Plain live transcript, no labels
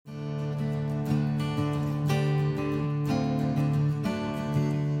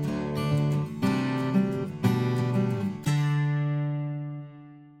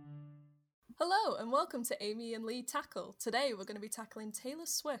Hello, and welcome to Amy and Lee Tackle. Today we're going to be tackling Taylor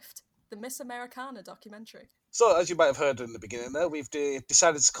Swift, the Miss Americana documentary. So, as you might have heard in the beginning there, we've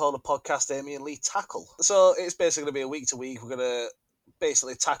decided to call the podcast Amy and Lee Tackle. So, it's basically going to be a week to week. We're going to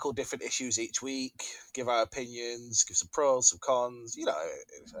basically tackle different issues each week, give our opinions, give some pros, some cons,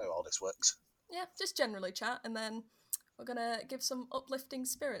 how all this works. Yeah, just generally chat, and then we're going to give some uplifting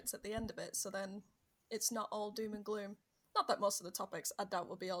spirits at the end of it, so then it's not all doom and gloom. Not that most of the topics I doubt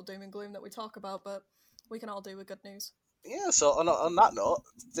will be all doom and gloom that we talk about, but we can all do with good news. Yeah, so on that note,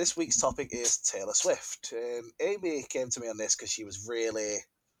 this week's topic is Taylor Swift. Amy came to me on this because she was really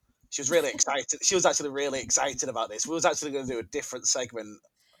excited. She was actually really excited about this. We was actually going to do a different segment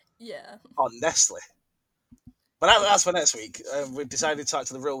Yeah. on Nestle. But that's for next week. We've decided to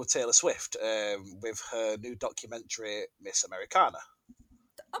actually roll with Taylor Swift with her new documentary, Miss Americana.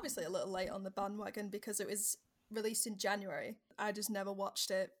 Obviously a little late on the bandwagon because it was released in January. I just never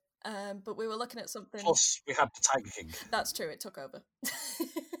watched it. But we were looking at something. Plus, we had the Tiger King. That's true, it took over.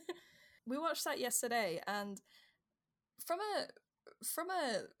 We watched that yesterday, and from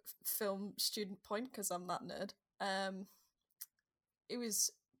a film student point, because I'm that nerd, it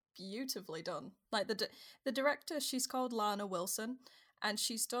was beautifully done. Like the director, she's called Lana Wilson, and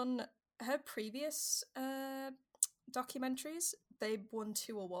she's done her previous documentaries. They won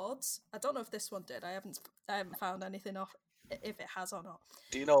 2 awards. I don't know if this one did. I haven't found anything off if it has or not.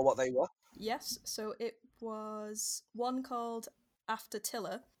 Do you know what they were? Yes, so it was one called After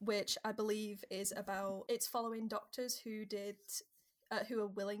Tiller, which I believe is about, it's following doctors who are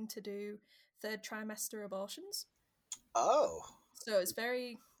willing to do 3rd trimester abortions. Oh. So it's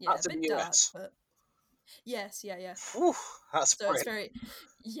very, that's a bit dark, but yes, yeah. Ooh, that's so great.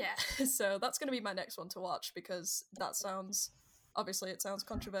 It's very, so that's going to be my next one to watch, because that sounds, obviously it sounds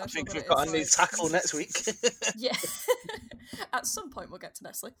controversial. I think but we've got a new tackle next week. Yeah. At some point we'll get to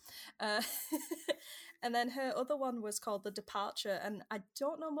Nestle. And then her other one was called The Departure, and I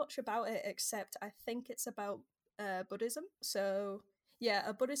don't know much about it except I think it's about Buddhism. So yeah,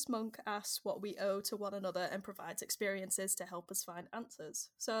 a Buddhist monk asks what we owe to one another and provides experiences to help us find answers.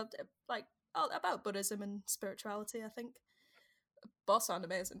 So like about Buddhism and spirituality, I think. Both sound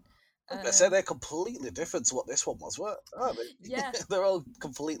amazing. I say they're completely different to what this one was, aren't they? Yeah. They're all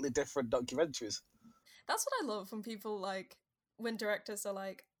completely different documentaries. That's what I love when people when directors are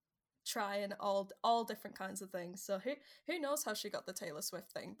trying all different kinds of things. So who knows how she got the Taylor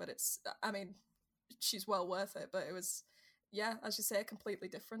Swift thing, but she's well worth it. But it was, as you say, completely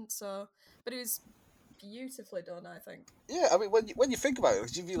different. So, but it was beautifully done, I think. Yeah, I mean, when you think about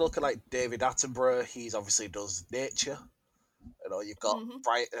it, if you look at David Attenborough, he's obviously does nature. You've got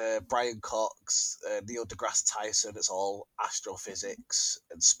Brian Cox, Neil deGrasse Tyson. It's all astrophysics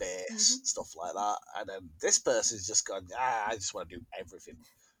and space stuff like that. And then this person's just gone, I just want to do everything.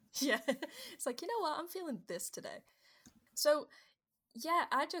 Yeah, it's you know what? I'm feeling this today. So, yeah,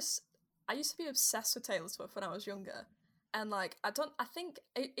 I used to be obsessed with Taylor Swift when I was younger. And I think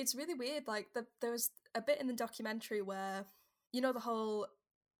it's really weird. There was a bit in the documentary where, the whole,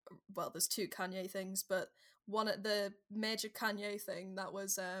 well, there's 2 Kanye things, but one at the major Kanye thing that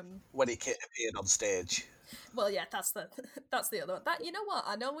was when he appeared on stage. Well, yeah, that's the other one. That, you know what?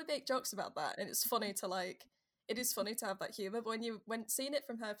 I know we make jokes about that, and it's funny to it is funny to have that humor. But when seeing it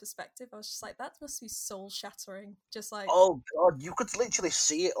from her perspective, I was just that must be soul shattering. Just oh god, you could literally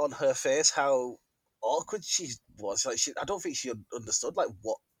see it on her face how awkward she was. I don't think she understood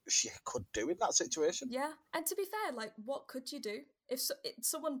what she could do in that situation. Yeah, and to be fair, what could you do if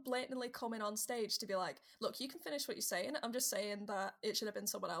someone blatantly coming on stage to be look, you can finish what you're saying. I'm just saying that it should have been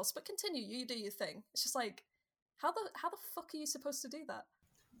someone else, but continue. You do your thing. It's just how the fuck are you supposed to do that?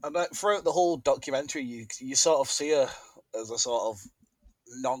 And throughout the whole documentary, you sort of see her as a sort of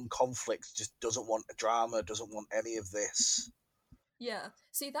non-conflict, just doesn't want a drama, doesn't want any of this. Yeah.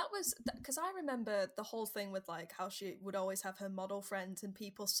 See, that was because I remember the whole thing with how she would always have her model friends, and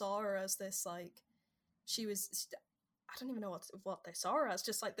people saw her as this she was, I don't even know what they saw her as,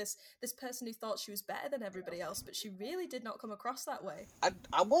 just this person who thought she was better than everybody else, but she really did not come across that way.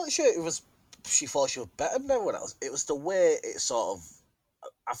 I'm not sure it was she thought she was better than everyone else. It was the way it sort of,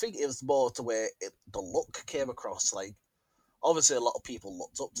 I think it was more the way the look came across. Obviously, a lot of people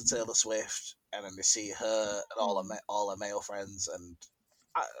looked up to Taylor Swift, and then they see her and all her male friends, and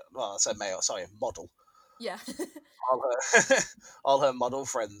I said male, sorry, model. Yeah. all her model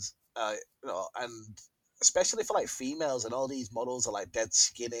friends, and especially for females, and all these models are dead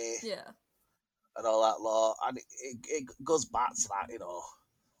skinny. Yeah. And all that lot, and it goes back to that,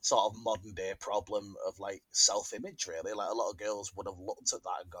 sort of modern day problem of self-image, really. A lot of girls would have looked at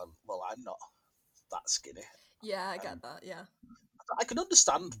that and gone, well, I'm not that skinny. Yeah, I get that. Yeah, I I can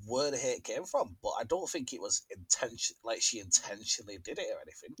understand where the hate came from, but I don't think it was like she intentionally did it or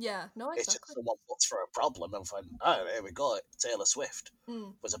anything. Yeah, no, It's just exactly. someone looks for a problem and find, oh, here we go. Taylor Swift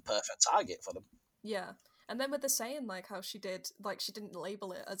Mm, was a perfect target for them. yeah. And then with the saying like how she did, like she didn't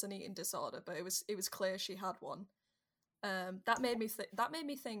label it as an eating disorder, but it was clear she had one. That made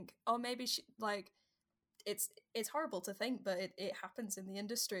me think, oh, maybe she like it's horrible to think, but it happens in the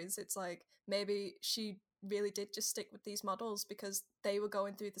industries. It's like maybe she really did just stick with these models because they were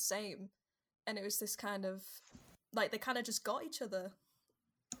going through the same, and it was this kind of like they kind of just got each other.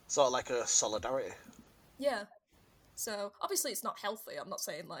 Sort of like a solidarity. Yeah. So obviously it's not healthy. I'm not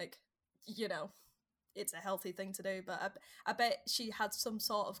saying like, you know, it's a healthy thing to do, but I bet she had some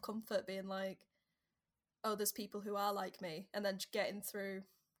sort of comfort being like, oh, there's people who are like me, and then getting through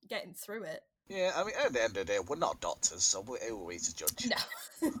it. Yeah, I mean, at the end of the day, we're not doctors, so who are we to judge?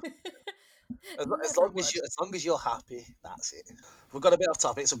 No. As Never long would. as long as you're happy, that's it. We've got a bit off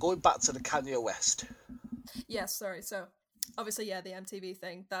topic, so going back to the Kanye West. Yes, sorry. So, obviously, yeah, the MTV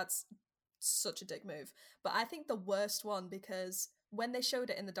thing, that's such a dick move. But I think the worst one because when they showed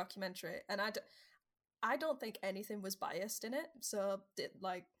it in the documentary, and I don't think anything was biased in it, so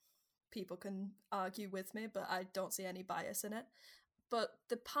like people can argue with me, but I don't see any bias in it. But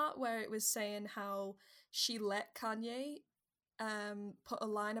the part where it was saying how she let Kanye put a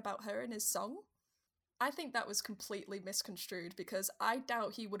line about her in his song, I think that was completely misconstrued because I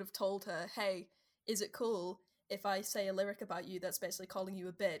doubt he would have told her, hey, is it cool if I say a lyric about you that's basically calling you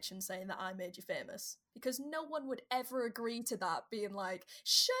a bitch and saying that I made you famous? Because no one would ever agree to that, being like,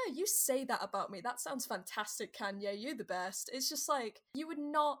 sure, you say that about me. That sounds fantastic, Kanye. You're the best. It's just like, you would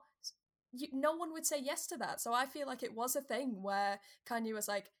not. No one would say yes to that. So I feel like it was a thing where Kanye was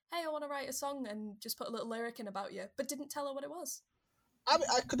like, hey, I want to write a song and just put a little lyric in about you, but didn't tell her what it was. I mean,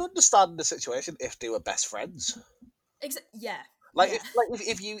 I could understand the situation if they were best friends. Yeah. Like Yeah.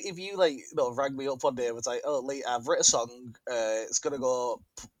 if you like rang me up one day and was like, oh, Lee, I've written a song. It's gonna go,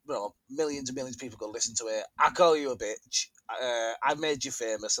 millions and millions of people gonna listen to it. I call you a bitch. I made you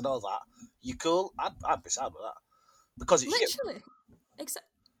famous and all that. You cool? I'd be sad with that because it's you. Literally. Except,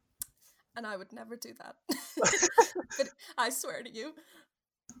 and I would never do that. But I swear to you.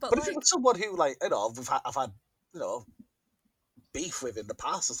 But But if it like, was someone who I've had you know beef with in the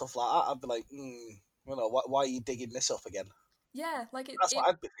past and stuff like that, I'd be like, why are you digging this up again? yeah, like That's what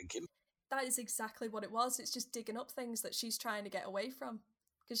I'd be thinking. that is exactly what it was. It's just digging up things that she's trying to get away from.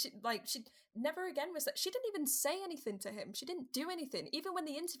 Because she never again was that she didn't even say anything to him. She didn't do anything. Even when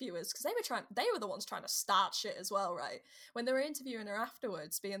the interviewers, because they were the ones trying to start shit as well, right? When they were interviewing her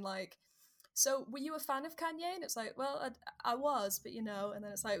afterwards, being like, so were you a fan of Kanye? And it's like, well, I was, but you know. And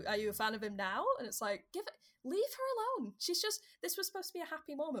then it's like, are you a fan of him now? And it's like, leave her alone. This was supposed to be a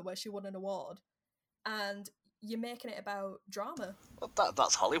happy moment where she won an award, and you're making it about drama. Well,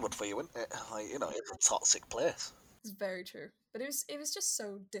 that's Hollywood for you, isn't it? Like it's a toxic place. It's very true. But it was just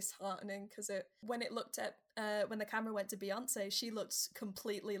so disheartening because when the camera went to Beyonce, she looked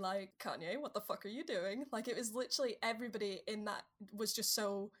completely like Kanye. What the fuck are you doing? Like it was literally everybody in that was just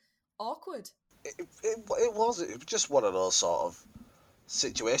so awkward. It was just one of those sort of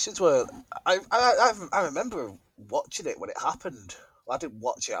situations where I remember watching it when it happened. Well, I didn't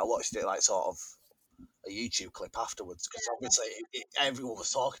watch it. I watched it like sort of a YouTube clip afterwards because obviously everyone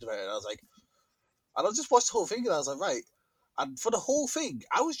was talking about it. And I was like, and I just watched the whole thing and I was like, right. And for the whole thing,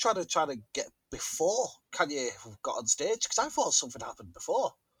 I was trying to get before Kanye got on stage because I thought something happened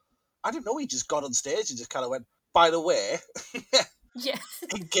before. I didn't know he just got on stage and just kind of went, by the way, Yeah,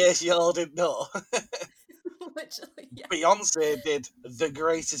 in case you all didn't know, literally. Yeah, Beyonce did the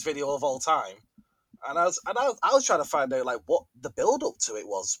greatest video of all time. And I was trying to find out like what the build up to it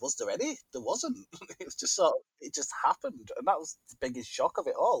was. Was there any? There wasn't. It was just it just happened, and that was the biggest shock of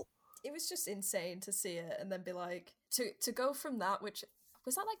it all. it was just insane to see it and then be like to go from that, which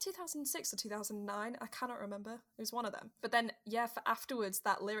was that like 2006 or 2009? I cannot remember. It was one of them. But then yeah, for afterwards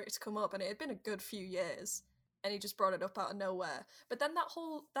that lyric to come up, and it had been a good few years, and he just brought it up out of nowhere. But then that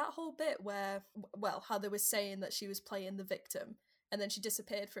whole bit where, well, how they were saying that she was playing the victim and then she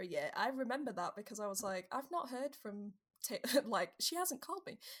disappeared for a year. I remember that because I was like, I've not heard from like she hasn't called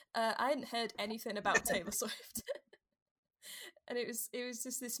me. I hadn't heard anything about Taylor Swift. And it was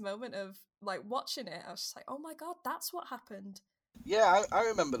just this moment of like watching it. I was just like, oh my god, that's what happened. Yeah, I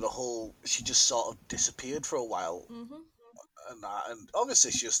remember the whole. She just sort of disappeared for a while, Mm-hmm. and that, and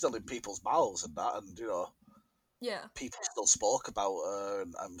obviously she was still in people's mouths and that, and Yeah, people still spoke about her,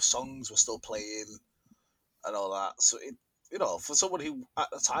 and songs were still playing and all that. So for someone who at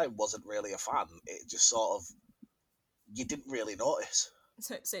the time wasn't really a fan, it just sort of you didn't really notice.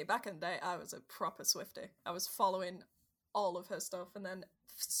 so see, back in the day, I was a proper Swiftie. I was following all of her stuff, and then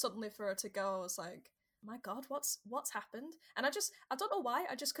suddenly for her to go, I was like, my god, what's happened? And I don't know why,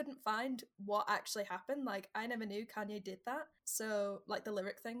 I just couldn't find what actually happened. Like, I never knew Kanye did that. So, like, the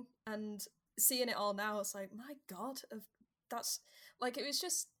lyric thing, and seeing it all now, it's like, my god, that's like, it was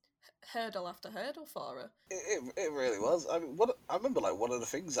just hurdle after hurdle for her. It really was. I mean, I remember, like, one of the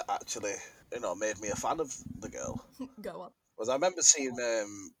things that actually, made me a fan of the girl Go on. was I remember seeing a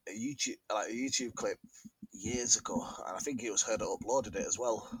YouTube clip years ago, and I think it was her that uploaded it as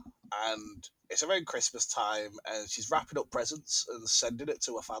well. And it's around Christmas time, and she's wrapping up presents and sending it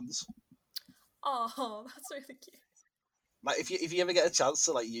to her fans. Oh, that's really cute. Like, if you ever get a chance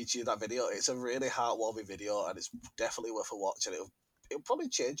to, like, YouTube that video, it's a really heartwarming video, and it's definitely worth a watch. And it'll probably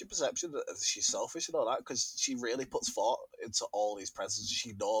change your perception that she's selfish and all that, because she really puts thought into all these presents.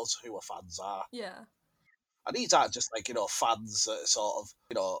 She knows who her fans are. Yeah. And these aren't just, like, fans that sort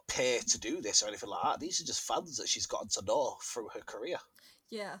of, pay to do this or anything like that. These are just fans that she's gotten to know through her career.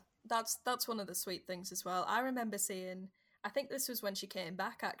 Yeah, that's one of the sweet things as well. I remember seeing, I think this was when she came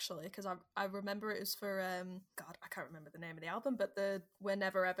back, actually, because I remember it was for, God, I can't remember the name of the album, but the We're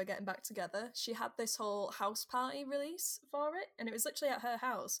Never Ever Getting Back Together. She had this whole house party release for it, and it was literally at her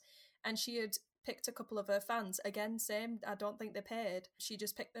house, and she had picked a couple of her fans. Again, same, I don't think they paid. She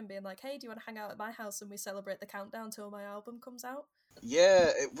just picked them being like, hey, do you want to hang out at my house and we celebrate the countdown till my album comes out? Yeah,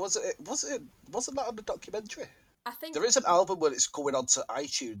 wasn't that on the documentary? I think There is an album where it's going onto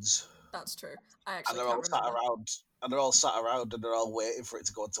iTunes. That's true. I And actually they're can't all sat remember. around, and they're all waiting for it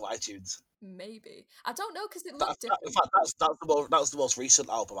to go onto iTunes. Maybe. I don't know, because it looked In different. fact, that's the most recent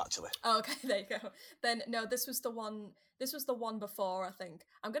album, actually. Oh, okay, there you go. Then no, this was the one before, I think.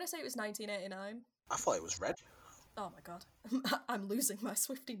 I'm gonna say it was 1989. I thought it was Red. Oh my god. I'm losing my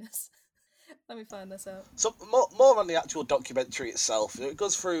Swiftiness. Let me find this out. So more on the actual documentary itself. It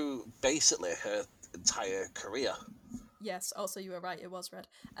goes through basically her entire career. Yes, also you were right, it was Red.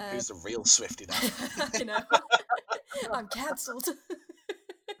 Who's the real Swiftie now? You know. I'm cancelled.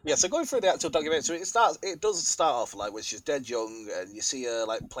 Yeah, so going through the actual documentary, it does start off like when she's dead young, and you see her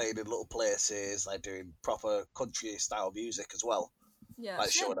like playing in little places, like doing proper country style music as well, Yeah.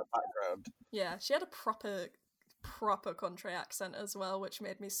 like showing her background. Yeah, she had a proper country accent as well, which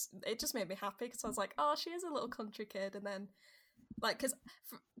just made me happy, because I was like, oh, she is a little country kid. And then, like, because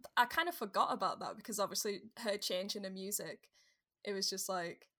I kind of forgot about that, because obviously her changing her music, it was just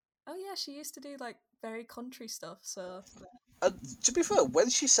like, oh yeah, she used to do like very country stuff. So And to be fair, when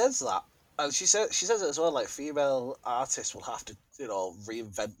she says that, and she says it as well, like female artists will have to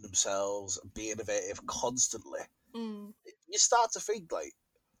reinvent themselves, be innovative constantly. You start to think like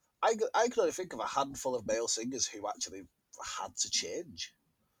I can only think of a handful of male singers who actually had to change.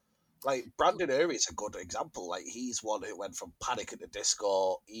 Like Brandon Urie is a good example. Like he's one who went from Panic at the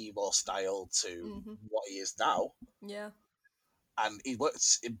Disco, emo style to what he is now. Yeah. And he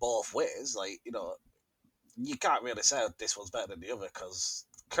works in both ways. Like, you can't really say this one's better than the other, because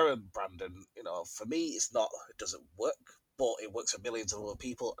current Brandon, for me, it doesn't work, but it works for millions of other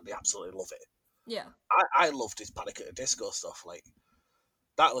people, and they absolutely love it. Yeah. I loved his Panic at the Disco stuff. Like,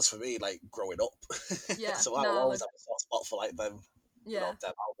 that was for me, like, growing up. Yeah. So I will always have a soft spot for, like, them,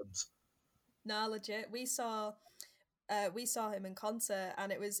 them albums. Nah, legit. We saw him in concert,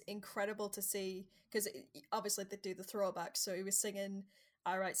 and it was incredible to see, because obviously they do the throwback, so he was singing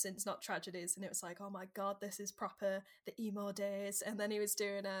I Write Sins Not Tragedies, and it was like, oh my god, this is proper the emo days. And then he was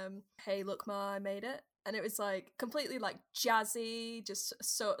doing Hey Look Ma, I Made It, and it was like completely like jazzy, just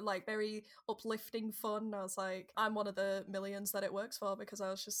so like very uplifting fun. I was like, I'm one of the millions that it works for, because I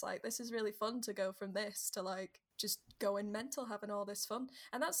was just like, this is really fun to go from this to like just going mental, having all this fun.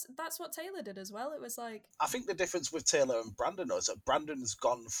 And that's what Taylor did as well. It was like, I think the difference with Taylor and Brandon is that Brandon's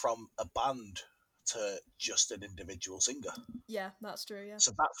gone from a band to just an individual singer. Yeah, that's true, yeah.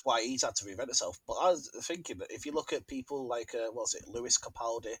 So that's why he's had to reinvent himself. But I was thinking that if you look at people like, Lewis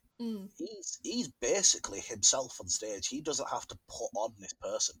Capaldi, he's basically himself on stage. He doesn't have to put on this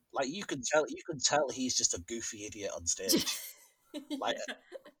person. Like, you can tell he's just a goofy idiot on stage. Like, a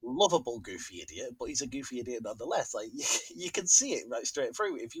lovable goofy idiot, but he's a goofy idiot nonetheless. Like, you can see it right straight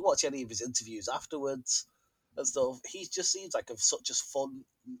through. If you watch any of his interviews afterwards and stuff, he just seems like such a fun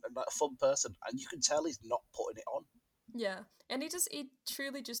person, and you can tell he's not putting it on. Yeah, and he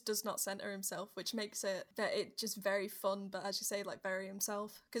truly just does not center himself, which makes it just very fun, but as you say, like very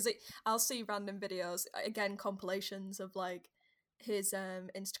himself. Because I'll see random videos, again, compilations of like his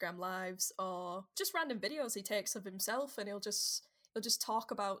Instagram lives, or just random videos he takes of himself, and he'll just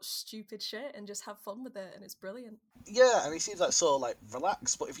talk about stupid shit and just have fun with it, and it's brilliant. Yeah, and he seems like so like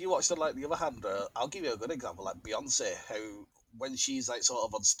relaxed. But if you watch the other hand, I'll give you a good example, like Beyonce, who when she's like sort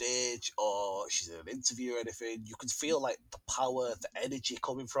of on stage or she's in an interview or anything, you can feel like the power, the energy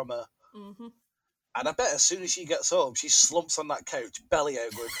coming from her. Mm-hmm. And I bet as soon as she gets home, she slumps on that couch, belly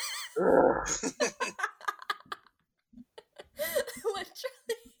out, going, "Ugh."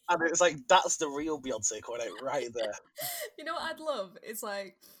 Literally. And it's like, that's the real Beyonce coming out right there. You know what I'd love? It's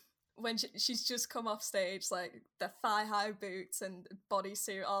like when she's just come off stage, like the thigh-high boots and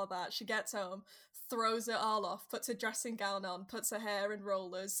bodysuit, all that. She gets home, throws it all off, puts a dressing gown on, puts her hair in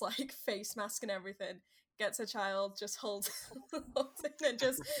rollers, like face mask and everything, gets a child, just holds it and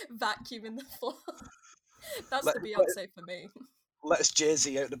just vacuuming the floor. That's Let, the Beyonce for me. let's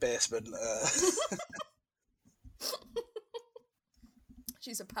Jay-Z out the basement.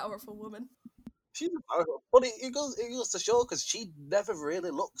 She's a powerful woman. She's powerful. But it goes to show because she never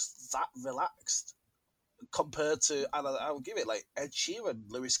really looks that relaxed compared to, and I'll give it like Ed Sheeran,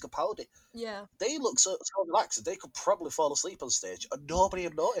 Lewis Capaldi. Yeah. They look so relaxed that they could probably fall asleep on stage and nobody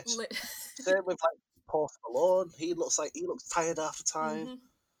would notice. Same with like Post Malone. He looks tired half the time. Mm-hmm.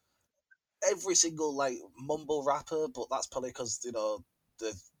 Every single like mumble rapper, but that's probably because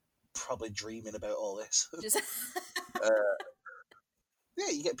they're probably dreaming about all this. Just... Yeah,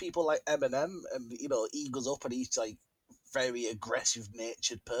 you get people like Eminem, and he goes up and he's like very aggressive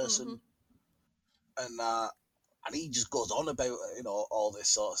natured person, and he just goes on about all this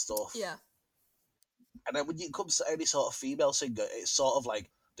sort of stuff. Yeah. And then when it comes to any sort of female singer, it's sort of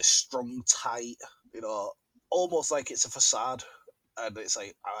like the strong, tight, almost like it's a facade. And it's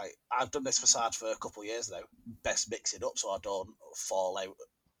like, all right, I've done this facade for a couple of years now. Best mix it up so I don't fall out.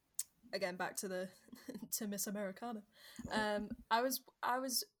 Again, back to the to Miss Americana. I was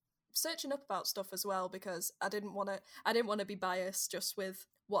searching up about stuff as well because I didn't want to be biased just with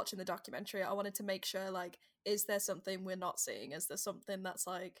watching the documentary. I wanted to make sure, like, is there something we're not seeing? Is there something that's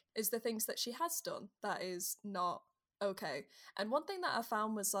like, is there things that she has done that is not okay? And one thing that I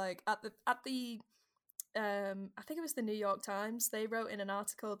found was like at the I think it was the New York Times, they wrote in an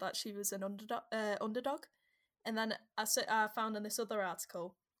article that she was an underdog. And then I found in this other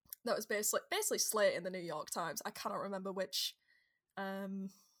article that was basically slating the New York Times. I cannot remember which article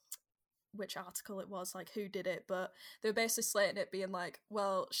it was, like who did it, but they were basically slating it being like,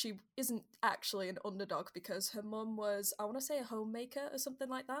 well, she isn't actually an underdog because her mum was, I want to say, a homemaker or something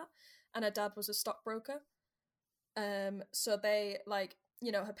like that, and her dad was a stockbroker. So they, like,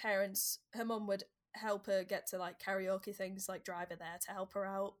 her mum would help her get to like karaoke things, like drive her there to help her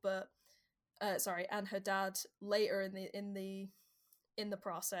out, but and her dad later in the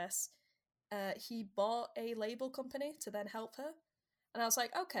process, he bought a label company to then help her. And I was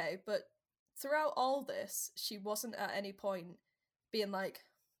like, okay, but throughout all this, she wasn't at any point being like,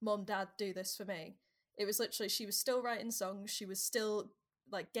 Mum, Dad, do this for me. It was literally, she was still writing songs, she was still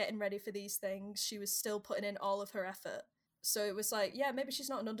like getting ready for these things, she was still putting in all of her effort. So it was like, yeah, maybe she's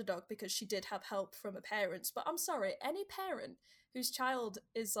not an underdog because she did have help from her parents, but I'm sorry, any parent whose child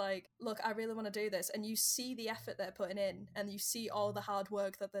is like, look, I really want to do this, and you see the effort they're putting in and you see all the hard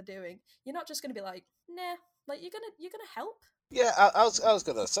work that they're doing, you're not just going to be like, nah, like you're gonna help. Yeah, I was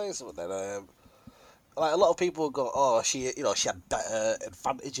gonna say something then. Like a lot of people go, oh, she had better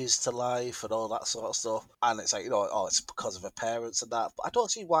advantages to life and all that sort of stuff, and it's like, oh, it's because of her parents and that. But I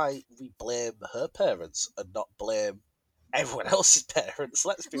don't see why we blame her parents and not blame everyone else's parents.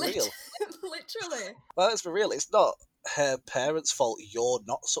 Let's be real. Literally. Well, let's be real. It's not her parents' fault you're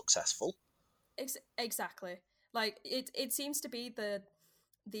not successful. Exactly. Like it seems to be the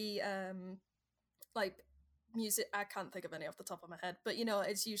like music, I can't think of any off the top of my head, but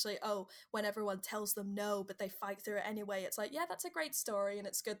it's usually, oh, when everyone tells them no but they fight through it anyway, it's like, yeah, that's a great story and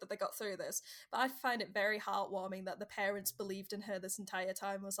it's good that they got through this. But I find it very heartwarming that the parents believed in her this entire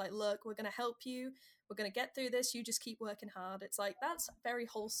time, was like, look, we're going to help you, we're going to get through this, you just keep working hard. It's like, that's very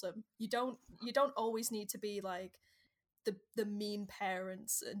wholesome. You don't always need to be like the mean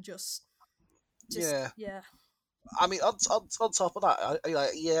parents and just yeah. I mean, on top of that,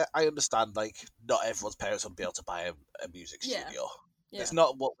 I understand, like, not everyone's parents would be able to buy a music studio. Yeah. It's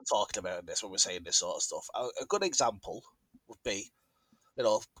not what we're talking about in this when we're saying this sort of stuff. A good example would be,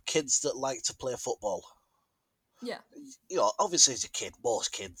 kids that like to play football. Yeah. Obviously as a kid,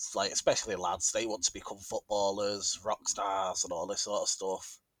 most kids, like, especially lads, they want to become footballers, rock stars, and all this sort of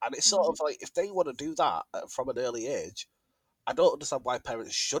stuff. And it's sort of like, if they want to do that from an early age, I don't understand why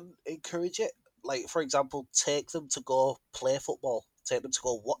parents shouldn't encourage it. Like, for example, take them to go play football, take them to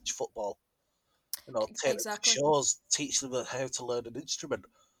go watch football, take them to shows, teach them how to learn an instrument.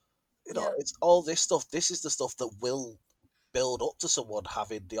 It's all this stuff. This is the stuff that will build up to someone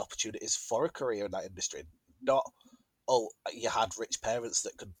having the opportunities for a career in that industry. Not, oh, you had rich parents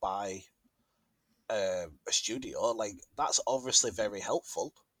that could buy a studio, like that's obviously very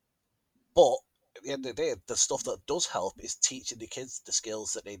helpful. But at the end of the day, the stuff that does help is teaching the kids the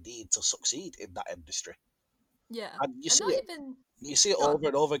skills that they need to succeed in that industry. Yeah. And And not even. you see it Go on. over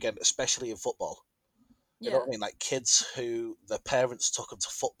and over again, especially in football. You know Yeah. what I mean? Like kids who their parents took them to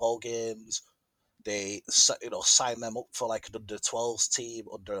football games, they sign them up for like an under 12s team,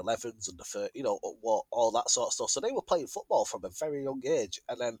 under 11s, under 30, what all that sort of stuff. So they were playing football from a very young age,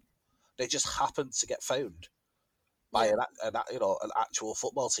 and then they just happened to get found by Yeah. an actual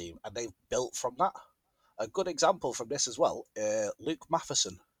football team, and they've built from that. A good example from this as well, Luke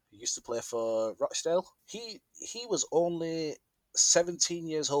Matheson, who used to play for Rochdale. He was only 17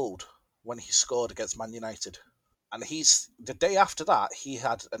 years old when he scored against Man United, and he's the day after that he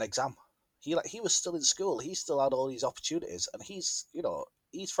had an exam. He was still in school. He still had all these opportunities, and he's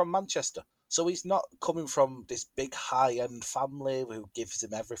from Manchester. So he's not coming from this big high-end family who gives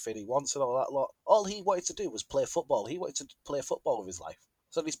him everything he wants and all that lot. All he wanted to do was play football. He wanted to play football with his life.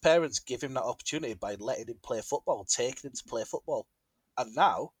 So his parents give him that opportunity by letting him play football, taking him to play football. And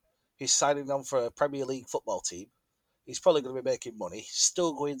now he's signing on for a Premier League football team. He's probably going to be making money. He's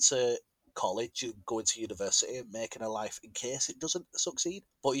still going to college and going to university and making a life in case it doesn't succeed.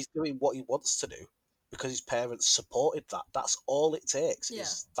 But he's doing what he wants to do because his parents supported that. That's all it takes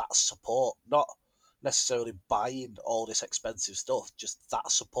is that support, not necessarily buying all this expensive stuff, just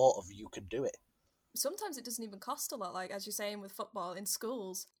that support of you can do it. Sometimes it doesn't even cost a lot, like as you're saying with football in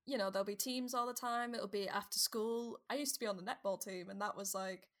schools, there'll be teams all the time, it'll be after school. I used to be on the netball team, and that was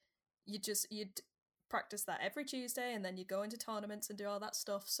like you'd practice that every Tuesday, and then you go into tournaments and do all that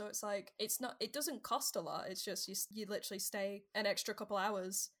stuff. So it's like it doesn't cost a lot. It's just you literally stay an extra couple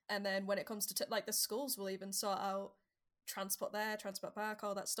hours, and then when it comes to like the schools will even sort out transport there, transport back,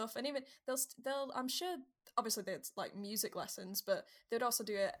 all that stuff. And even they'll I'm sure obviously there's like music lessons, but they'd also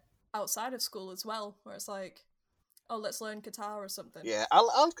do it outside of school as well, where it's like, oh, let's learn guitar or something. Yeah,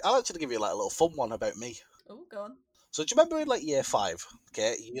 I'll actually give you like a little fun one about me. Oh, go on. So do you remember in like year 5?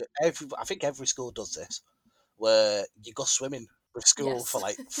 Okay, I think every school does this, where you go swimming with school Yes. for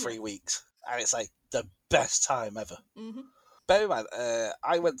like 3 weeks, and it's like the best time ever. Mm-hmm. Bear in mind,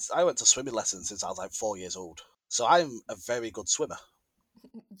 I went to swimming lessons since I was like 4 years old, so I'm a very good swimmer.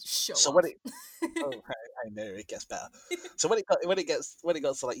 Show So off. when it, I know it gets better. So when it got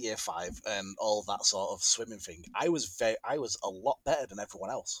to like year 5 and all that sort of swimming thing, I was a lot better than everyone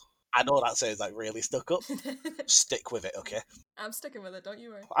else. I know that sounds like really stuck up. Stick with it, okay? I'm sticking with it, don't you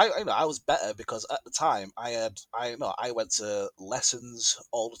worry. I know I was better because at the time I went to lessons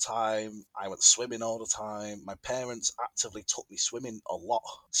all the time. I went swimming all the time. My parents actively took me swimming a lot,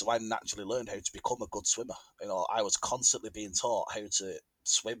 so I naturally learned how to become a good swimmer. I was constantly being taught how to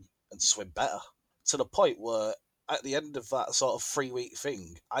swim and swim better, to the point where at the end of that sort of 3 week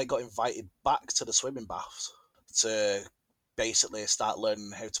thing, I got invited back to the swimming baths to basically start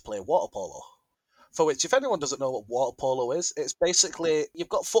learning how to play water polo. For which, if anyone doesn't know what water polo is, it's basically you've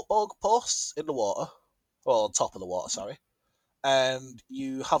got football posts in the water, or on top of the water, sorry, and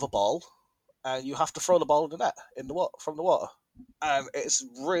you have a ball, and you have to throw the ball in the net from the water, and it's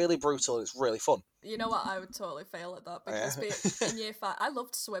really brutal. It's really fun. You know what? I would totally fail at that because in year 5, I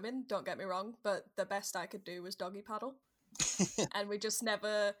loved swimming. Don't get me wrong, but the best I could do was doggy paddle, and we just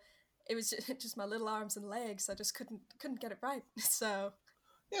never. It was just my little arms and legs. I just couldn't get it right. So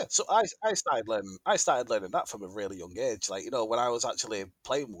Yeah, so I started learning that from a really young age. Like when I was actually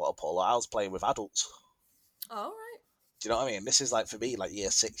playing water polo, I was playing with adults. all right. Do you know what I mean? This is like for me, like year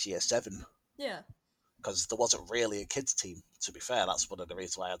 6, year 7. Yeah. Because there wasn't really a kids team. To be fair, that's one of the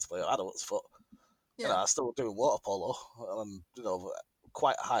reasons why I had to play with adults. But Yeah. I still doing water polo, and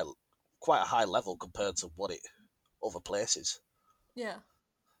quite a high level compared to what it other places. Yeah.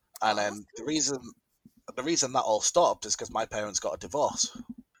 And then the reason that all stopped is because my parents got a divorce,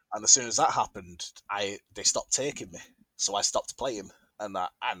 and as soon as that happened, they stopped taking me, so I stopped playing. And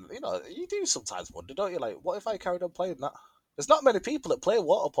you do sometimes wonder, don't you? Like, what if I carried on playing that? There's not many people that play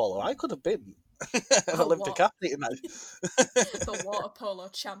water polo. I could have been an Olympic athlete in that. The water polo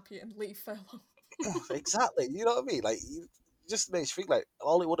champion, Lee Furlong. Exactly. You know what I mean? Like, you just makes you think like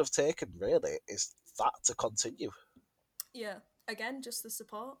all it would have taken really is that to continue. Yeah. Again, just the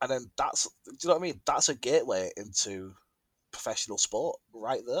support. And then do you know what I mean? That's a gateway into professional sport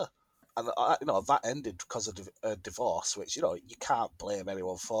right there. And that ended because of a divorce, which you can't blame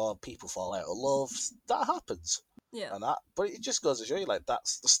anyone for. People fall out of love. That happens. Yeah. But it just goes to show you, like,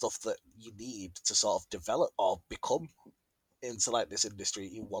 that's the stuff that you need to sort of develop or become into like this industry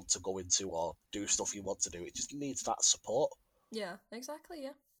you want to go into or do stuff you want to do. It just needs that support. Yeah, exactly.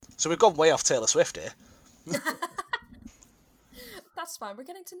 Yeah. So we've gone way off Taylor Swift here. that's fine. We're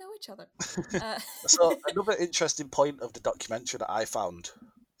getting to know each other. So another interesting point of the documentary that I found,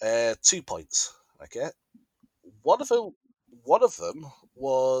 2 points. Okay, one of them, one of them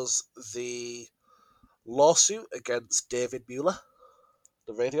was the lawsuit against David Mueller,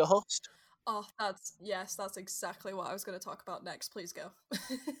 the radio host, Oh, that's exactly what I was going to talk about next. Please go.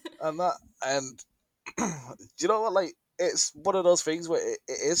 and do you know what? Like, it's one of those things where it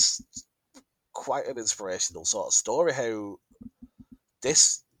is quite an inspirational sort of story. How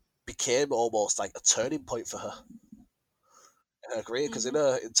this became almost like a turning point for her in her career, because in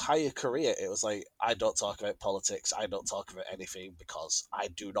her entire career it was like, I don't talk about politics, I don't talk about anything because I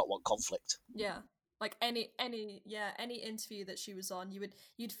do not want conflict. Yeah. Like any interview that she was on,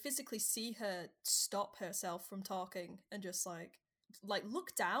 you'd physically see her stop herself from talking and just like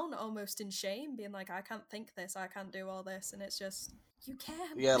look down almost in shame, being like, I can't think this, I can't do all this, and it's just, you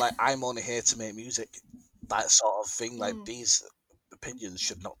can. Yeah, like, I'm only here to make music, that sort of thing. Like, Mm. these opinions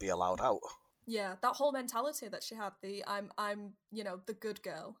should not be allowed out. Yeah, that whole mentality that she had, the I'm the good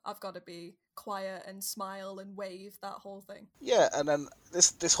girl. I've got to be quiet and smile and wave, that whole thing. Yeah, and then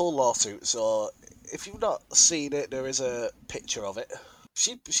this whole lawsuit. So if you've not seen it, there is a picture of it.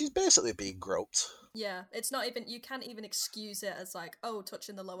 She's basically being groped. Yeah, it's not even, you can't even excuse it as like, oh,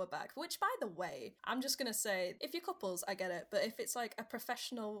 touching the lower back. Which, by the way, I'm just gonna say, if you're couples, I get it. But if it's like a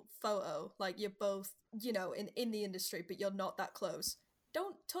professional photo, like you're both, in the industry, but you're not that close,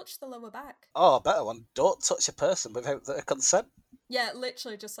 don't touch the lower back. Oh, a better one. Don't touch a person without their consent. Yeah,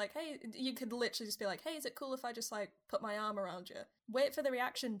 literally just like, hey, you could literally just be like, hey, is it cool if I just like put my arm around you? Wait for the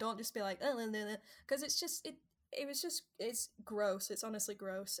reaction. Don't just be like, because it's just, it's gross. It's honestly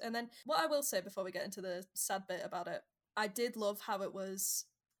gross. And then what I will say before we get into the sad bit about it, I did love how it was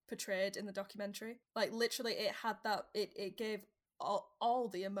portrayed in the documentary. Like literally it had that, it gave all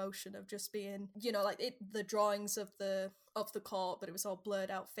the emotion of just being, like the drawings of the court, but it was all blurred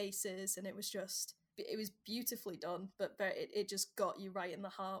out faces, and it was beautifully done, but it just got you right in the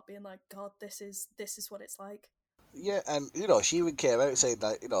heart, being like, God, this is what it's like. Yeah, and she even came out saying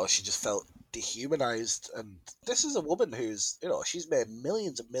that she just felt dehumanized, and this is a woman who's she's made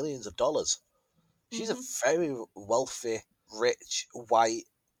millions and millions of dollars. She's a very wealthy, rich, white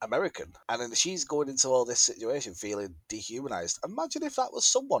American, and then she's going into all this situation feeling dehumanized. Imagine if that was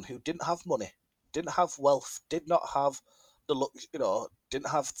someone who didn't have money, didn't have wealth, did not have the look, didn't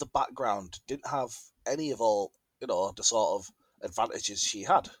have the background, didn't have any of all, the sort of advantages she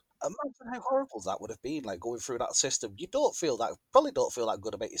had. Imagine how horrible that would have been, like going through that system. You probably don't feel that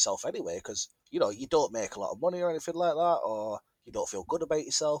good about yourself anyway, because you don't make a lot of money or anything like that, or you don't feel good about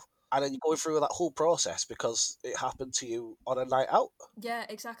yourself, and then you're going through that whole process because it happened to you on a night out. Yeah,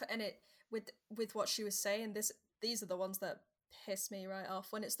 exactly. And it with what she was saying, these are the ones that piss me right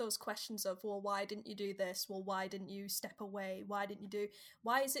off, when it's those questions of, well, why didn't you do this? Well, why didn't you step away? Why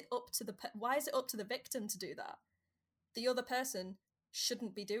is it up to the victim to do that? The other person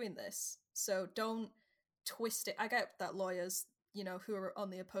shouldn't be doing this. So don't twist it. I get that lawyers, who are on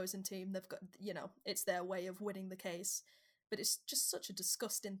the opposing team, they've got, it's their way of winning the case. But it's just such a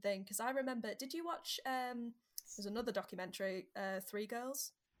disgusting thing. Because I remember, did you watch, there's another documentary, Three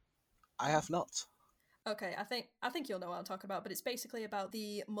Girls? I have not. Okay, I think you'll know what I'm talking about, but it's basically about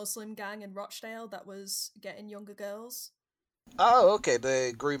the Muslim gang in Rochdale that was getting younger girls. Oh, okay,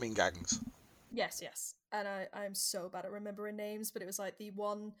 the grooming gangs. Yes. And I'm so bad at remembering names, but it was like the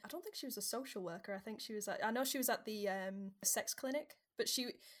one, I don't think she was a social worker. I think she was I know she was at the sex clinic, but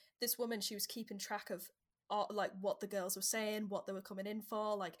this woman, she was keeping track of all, like what the girls were saying, what they were coming in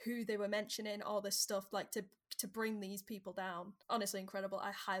for, like who they were mentioning, all this stuff, like to bring these people down. Honestly incredible.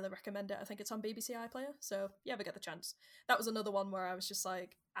 I highly recommend it. I think it's on BBC iPlayer, so if you ever get the chance. That was another one where I was just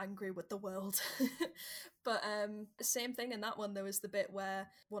like angry with the world. But same thing in that one. There was the bit where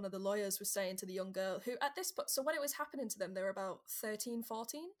one of the lawyers was saying to the young girl, who at this point, so when it was happening to them, they were about 13,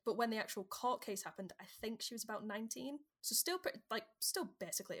 14, but when the actual court case happened, I think she was about 19, so still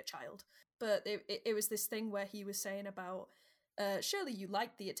basically a child. But it was this thing where he was saying about, surely you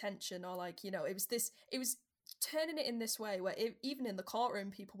liked the attention, or like, it was turning it in this way where even in the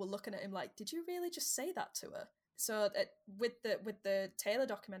courtroom, people were looking at him like, did you really just say that to her? So with the Taylor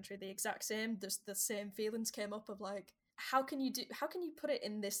documentary, the exact same, the same feelings came up of like, how can you put it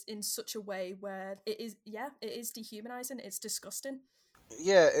in such a way where it is dehumanizing, it's disgusting.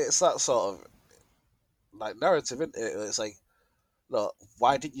 Yeah, it's that sort of like narrative, isn't it? It's like, look,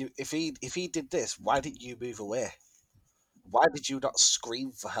 why did you? If he did this, why didn't you move away? Why did you not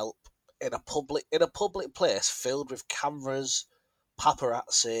scream for help in a public place filled with cameras,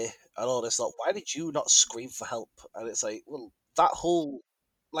 paparazzi, and all this stuff? Why did you not scream for help? And it's like, well, that whole,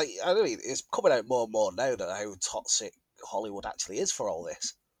 like, I mean, it's coming out more and more now that how toxic Hollywood actually is for all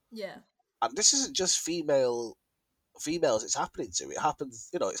this. Yeah. And this isn't just females it's happening to. It happens,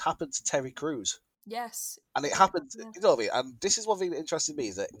 it's happened to Terry Crews. Yes. And it happened, Yeah. you know what I mean? And this is one thing that interested me,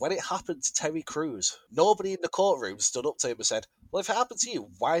 is that when it happened to Terry Crews, nobody in the courtroom stood up to him and said, well, if it happened to you,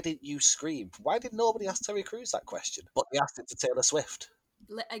 why didn't you scream? Why did nobody ask Terry Crews that question? But they asked it to Taylor Swift.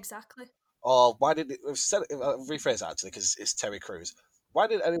 Exactly. Or why did it, I'll rephrase that actually, because it's Terry Crews. Why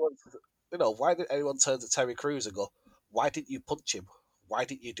did anyone turn to Terry Crews and go, why didn't you punch him? Why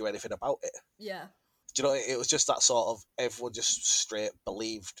didn't you do anything about it? Yeah. Do you know, it was just that sort of, everyone just straight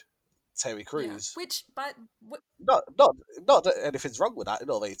believed Terry Crews. Yeah. Which, but Not that anything's wrong with that.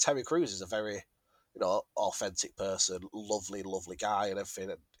 Like, Terry Crews is a very, authentic person, lovely guy and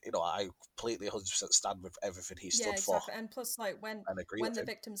everything. And, I completely 100% stand with everything he stood for. And plus, like, when the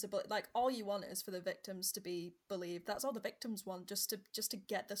victims are like, all you want is for the victims to be believed. That's all the victims want, just to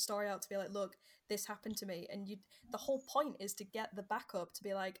get the story out, to be like, look, this happened to me. And the whole point is to get the backup, to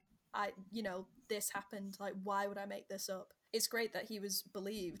be like, this happened. Like, why would I make this up? It's great that he was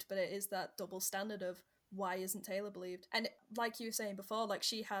believed, but it is that double standard of, why isn't Taylor believed? And like you were saying before, like,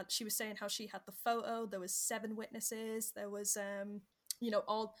 she was saying how she had the photo, there was 7 witnesses, there was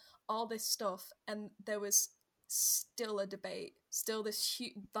all this stuff, and there was still a debate, still this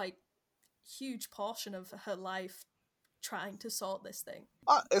huge portion of her life trying to sort this thing.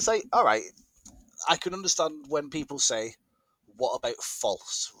 It's like, all right, I can understand when people say, what about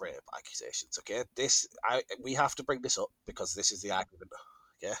false rape accusations? Okay, we have to bring this up because this is the argument.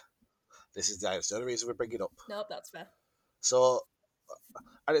 Yeah, this is the only reason we bring it up. Nope, that's fair. So,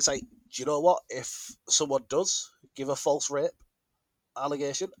 and it's like, do you know what? If someone does give a false rape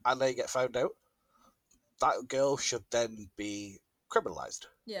allegation and they get found out, that girl should then be criminalised,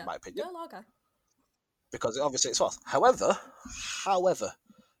 in my opinion. No, okay. Because obviously it's false. However,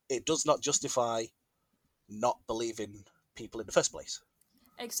 it does not justify not believing people in the first place.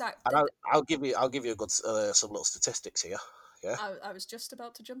 Exactly. And I'll give you a good some little statistics here. Yeah. I was just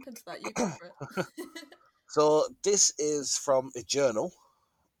about to jump into that. You go for it. So this is from a journal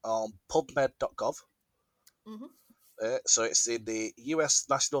on PubMed.gov. Mm-hmm. So it's in the US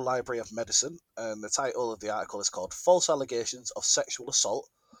National Library of Medicine, and the title of the article is called "False Allegations of Sexual Assault: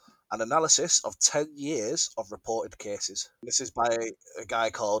 An Analysis of 10 Years of Reported Cases." This is by a guy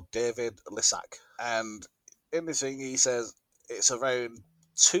called David Lissac, and in this thing he says it's around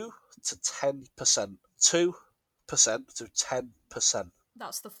 2 to 10%. 2% to 10%.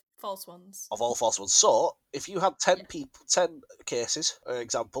 That's the false ones. Of all false ones. So, if you had 10 cases, for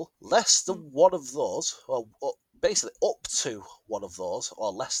example, less than one of those, or basically up to one of those,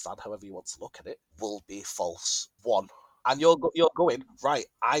 or less than, however you want to look at it, will be false. 1. And you're going, right,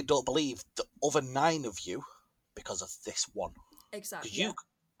 I don't believe the other 9 of you because of this one. Exactly.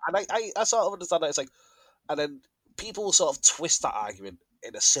 And I sort of understand that. It's like, and then people will sort of twist that argument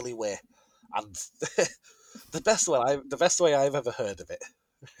in a silly way. And the best way I've ever heard of it.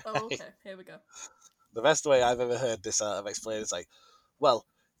 Oh, okay. Here we go. The best way I've ever heard this explained is like, well,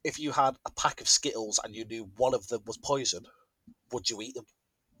 if you had a pack of Skittles and you knew one of them was poison, would you eat them?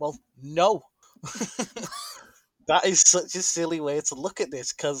 Well, no. That is such a silly way to look at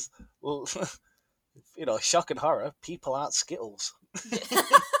this because, well, shock and horror, people aren't Skittles.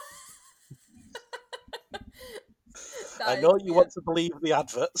 I know you want to believe the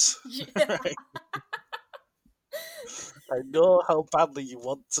adverts. Yeah. Right? I know how badly you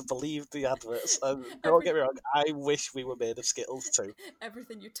want to believe the adverts, and don't get me wrong, I wish we were made of Skittles too.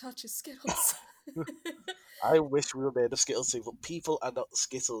 Everything you touch is Skittles. I wish we were made of Skittles too, but people are not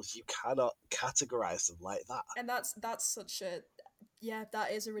Skittles. You cannot categorize them like that. And that's such a... Yeah,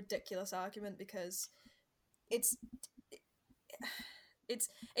 that is a ridiculous argument because it's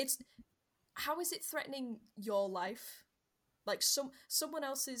how is it threatening your life? Like, someone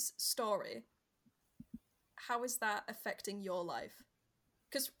else's story, how is that affecting your life?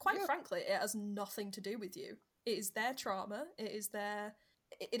 Because quite frankly, it has nothing to do with you. It is their trauma. It is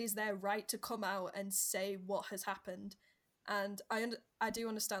their right to come out and say what has happened. And I do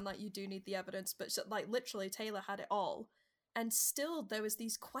understand that you do need the evidence, but like literally Taylor had it all, and still there was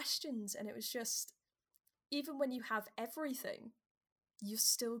these questions, and it was just, even when you have everything, you're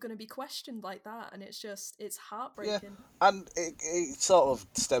still going to be questioned like that, and it's heartbreaking. Yeah, and it sort of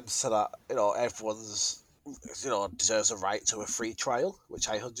stems to that, everyone's, deserves a right to a free trial, which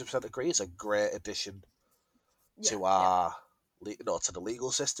I 100% agree is a great addition to our, to the legal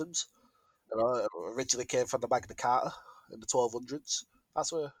systems. It originally came from the Magna Carta in the 1200s.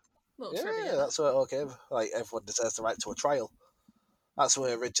 That's where, trivia. That's where it all came. Like, everyone deserves the right to a trial. That's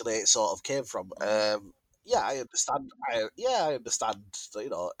where originally it sort of came from. I understand. I understand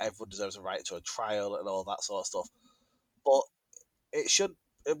that everyone deserves a right to a trial and all that sort of stuff. But it should,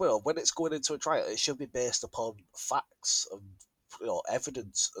 well, when it's going into a trial, it should be based upon facts and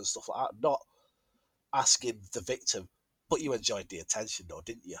evidence and stuff like that, not asking the victim. But you enjoyed the attention, though,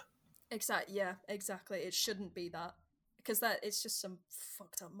 didn't you? Yeah, exactly. It shouldn't be that, because that it's just some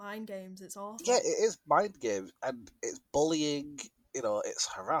fucked up mind games. It's Yeah, awful. it is mind games and it's bullying. It's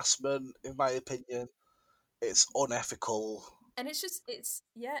harassment, in my opinion. It's unethical. And it's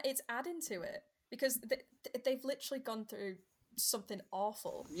adding to it, because they've literally gone through something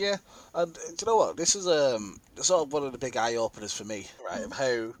awful. Yeah, and do you know what? This is sort of one of the big eye openers for me, right? Of Mm,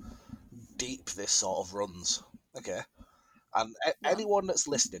 how deep this sort of runs. Okay, and yeah. anyone that's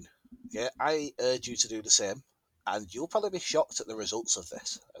listening, yeah, I urge you to do the same. And you'll probably be shocked at the results of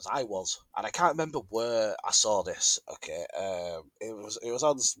this, as I was. And I can't remember where I saw this. Okay, it was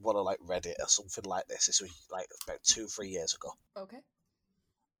on one of like Reddit or something like this. This was like about 2-3 years ago. Okay.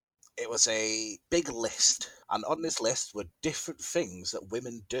 It was a big list, and on this list were different things that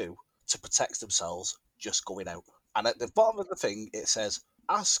women do to protect themselves just going out. And at the bottom of the thing, it says,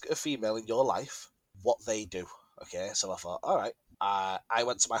 "Ask a female in your life what they do." Okay, so I thought, all right. I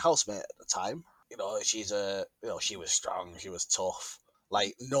went to my housemate at the time. She was strong, she was tough.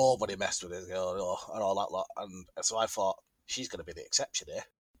 Like nobody messed with this girl, and all that lot. And so I thought she's going to be the exception here.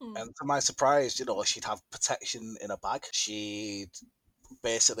 Mm, And to my surprise, she'd have protection in a bag. She'd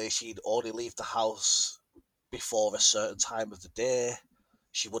only leave the house before a certain time of the day.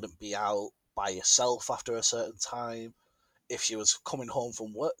 She wouldn't be out by herself after a certain time. If she was coming home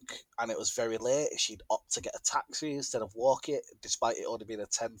from work and it was very late, she'd opt to get a taxi instead of walk it, despite it only being a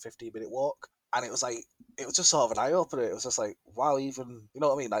 10-15 minute walk. And it was just sort of an eye opener. It was just like, wow, even, you know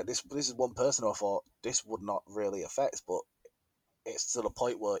what I mean? Like, this is one person who I thought this would not really affect, but it's to the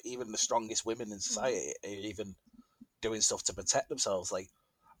point where even the strongest women in mm. society are even doing stuff to protect themselves. Like,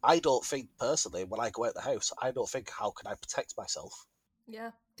 I don't think personally when I go out the house, I don't think how can I protect myself.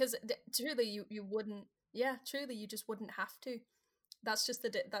 Yeah, because truly, you wouldn't. Yeah, truly, you just wouldn't have to. That's just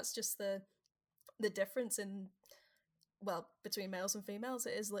the difference in, well, between males and females.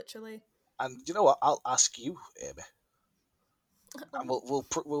 It is literally. And you know what? I'll ask you, Amy, and Oh,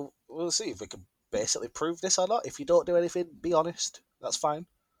 we'll see if we can basically prove this or not. If you don't do anything, be honest. That's fine.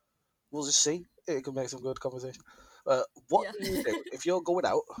 We'll just see. It can make some good conversation. What yeah. do you do if you're going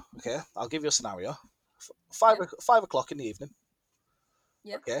out? Okay, I'll give you a scenario. Yeah. 5 o'clock in the evening.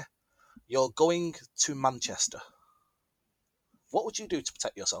 Yeah. Okay, you're going to Manchester. What would you do to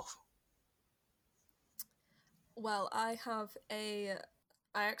protect yourself? Well, I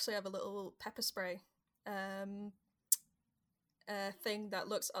actually have a little pepper spray, um, thing that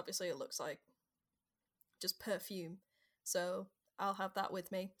it looks like just perfume. So I'll have that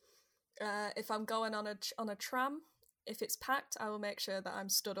with me. If I'm going on a tram, if it's packed, I will make sure that I'm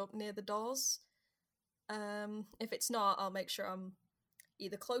stood up near the doors. If it's not, I'll make sure I'm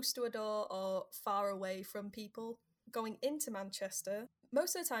either close to a door or far away from people. Going into Manchester,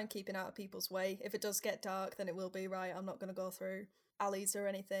 most of the time keeping out of people's way. If it does get dark, then it will be right. I'm not going to go through alleys or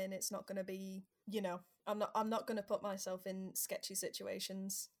anything. It's not going to be, I'm not going to put myself in sketchy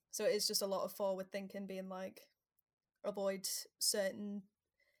situations. So it is just a lot of forward thinking, being like, avoid certain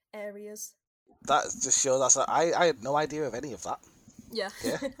areas. That just shows I had no idea of any of that. Yeah.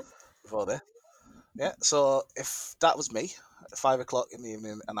 Okay, before there. Yeah, so if that was me at 5 o'clock in the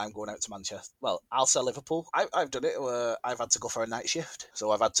evening and I'm going out to Manchester, well, I'll say Liverpool. I've done it where I've had to go for a night shift.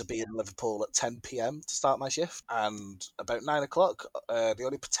 So I've had to be in Liverpool at 10 p.m. to start my shift. And about 9 o'clock, the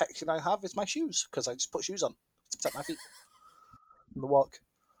only protection I have is my shoes because I just put shoes on to protect my feet from the walk.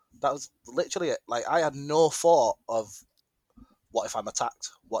 That was literally it. Like, I had no thought of what if I'm attacked?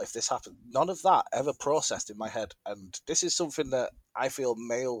 What if this happened? None of that ever processed in my head. And this is something that I feel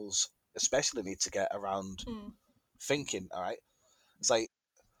males especially need to get around Mm, thinking, all right? It's like,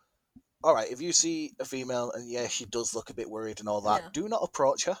 all right, if you see a female and yeah, she does look a bit worried and all that, yeah. do not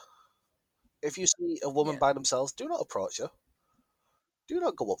approach her. If you see a woman Yeah. by themselves, do not approach her. Do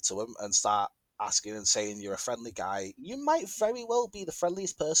not go up to them and start asking and saying you're a friendly guy. You might very well be the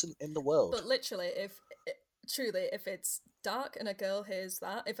friendliest person in the world. But literally, truly, if it's dark and a girl hears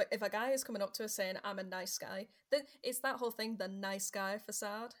that, if a guy is coming up to us saying I'm a nice guy, then it's that whole thing, the nice guy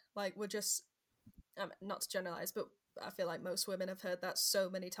facade. Like, we're just, not to generalize, but I feel like most women have heard that so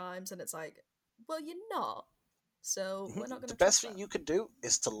many times, and it's like, well, you're not, so we're not going The to best trust thing that. you can do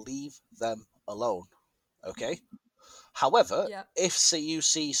is to leave them alone, okay? However, Yeah. if say you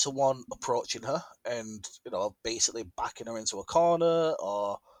see someone approaching her and basically backing her into a corner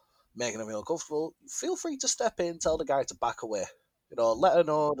or making her feel uncomfortable, feel free to step in, tell the guy to back away. Let her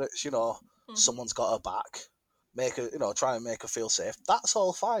know that Mm-hmm. someone's got her back. Make her, try and make her feel safe. That's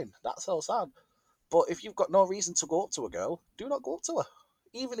all fine. That's all sad. But if you've got no reason to go up to a girl, do not go up to her,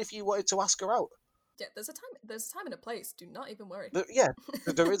 even if you wanted to ask her out. Yeah, there's a time and a place. Do not even worry. Yeah,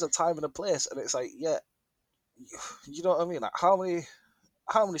 there is a time and a place, and it's like, yeah, you know what I mean? Like, how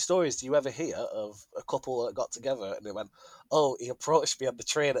many stories do you ever hear of a couple that got together and they went, "Oh, he approached me on the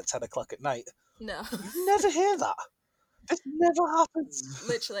train at 10 o'clock at night"? No. You never hear that. This never happens.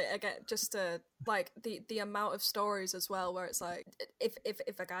 Literally, again, just like the amount of stories as well, where it's like,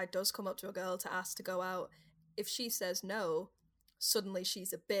 if a guy does come up to a girl to ask to go out, if she says no, suddenly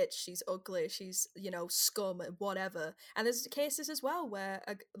she's a bitch, she's ugly, she's, scum and whatever. And there's cases as well where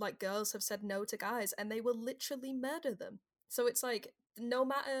like girls have said no to guys and they will literally murder them. So it's like, no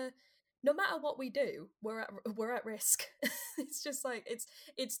matter what we do, we're at risk. It's just like,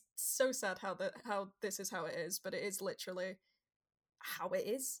 it's so sad how this is how it is, but it is literally how it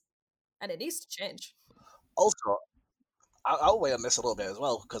is, and it needs to change. Also, I'll weigh on this a little bit as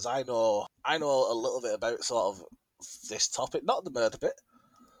well because I know a little bit about sort of this topic, not the murder bit.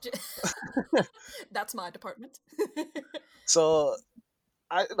 That's my department. So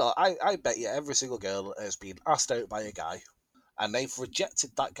I bet you every single girl has been asked out by a guy, and they've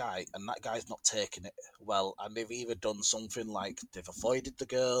rejected that guy, and that guy's not taking it well, and they've either done something like they've avoided the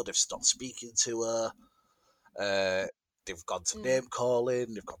girl, they've stopped speaking to her, they've gone to name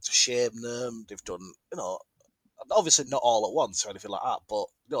calling, they've gone to shame them, they've done, obviously not all at once or anything like that, but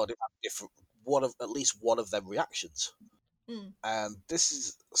they've had different at least one of them reactions. And this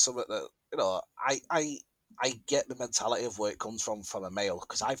is something that I get the mentality of where it comes from a male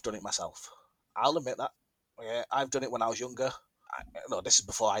because I've done it myself. I'll admit that. Yeah, I've done it when I was younger. This is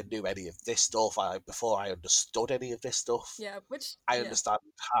before I knew any of this stuff. Before I understood any of this stuff. Yeah, I understand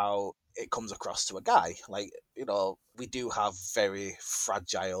how it comes across to a guy. Like, we do have very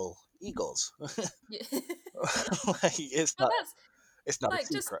fragile egos. Yeah. Like, it's not like, a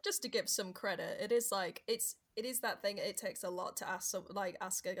secret. just to give some credit, it is like it is that thing. It takes a lot to ask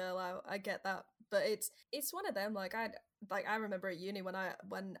ask a girl out. I get that, but it's one of them. Like I remember at uni when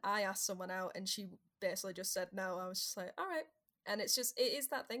I asked someone out and she basically just said no. I was just like, all right, and it is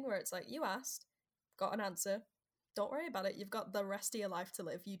that thing where it's like, you asked, got an answer. Don't worry about it. You've got the rest of your life to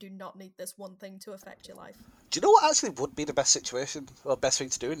live. You do not need this one thing to affect your life. Do you know what actually would be the best situation or best thing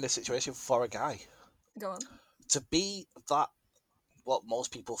to do in this situation for a guy? Go on. To be that, what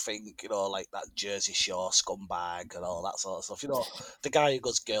most people think, like that Jersey Shore scumbag and all that sort of stuff. The guy who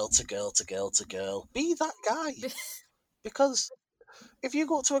goes girl to girl to girl to girl. Be that guy. Because if you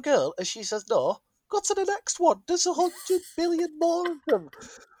go up to a girl and she says no, go to the next one. There's 100 billion more of them.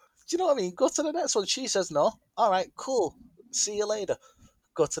 Do you know what I mean? Go to the next one. She says no. All right, cool. See you later.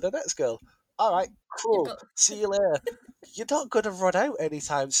 Go to the next girl. All right, cool. See you later. You're not going to run out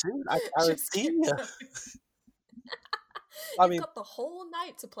anytime soon. I guarantee you. You've got the whole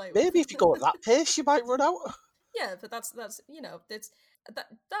night to play with. Maybe if you go at that pace, you might run out. Yeah, but that's that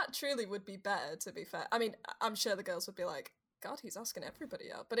truly would be better, to be fair. I mean, I'm sure the girls would be like, God, he's asking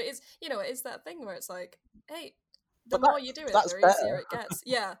everybody out. But it is, it is that thing where it's like, hey, the more you do it, the easier it gets.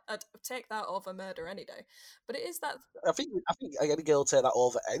 Yeah, I'd take that over murder any day. But it is that. I think any girl will take that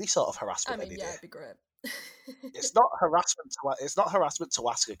over any sort of harassment. I mean, yeah, it'd be great. It's not harassment to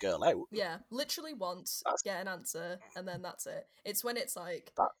ask a girl out. Yeah, literally once, get an answer, and then that's it. It's when it's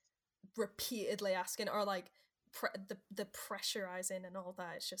like repeatedly asking, or like the pressurizing and all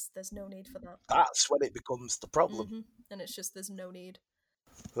that. It's just, there's no need for that. That's when it becomes the problem. And it's just, there's no need.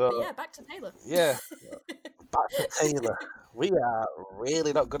 So, but yeah, back to Taylor. Yeah, back to Taylor. We are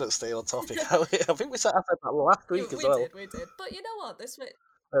really not good at staying on topic. I think we said that last week as well. We did. But you know what? This way.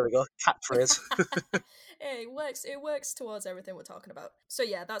 There we go. Catchphrase. Hey, it works towards everything we're talking about. So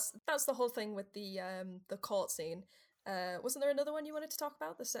yeah, that's the whole thing with the court scene. Wasn't there another one you wanted to talk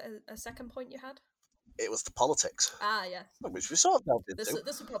about? A second point you had? It was the politics. Ah, yeah. Which we sort of delved into.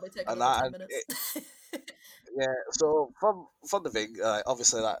 This would probably take another 10 minutes. Yeah, so from the thing,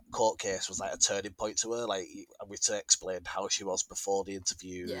 obviously that court case was like a turning point to her. Like, we to explain how she was before the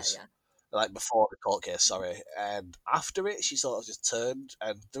interviews. Yeah. Like, before the court case, sorry. And after it, she sort of just turned,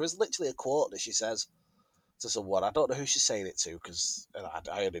 and there is literally a quote that she says to someone. I don't know who she's saying it to, because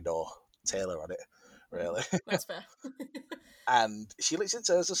I only know Taylor on it, really. That's fair. And she literally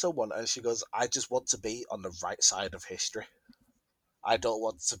turns to someone and she goes, I just want to be on the right side of history. I don't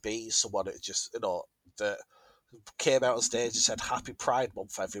want to be someone that just, that came out on stage and said Happy Pride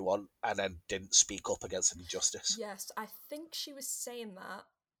Month, everyone, and then didn't speak up against an injustice. Yes, I think she was saying that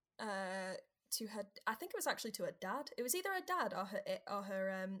to her. I think it was actually to her dad. It was either her dad or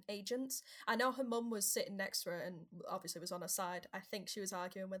her agents. I know her mum was sitting next to her and obviously was on her side. I think she was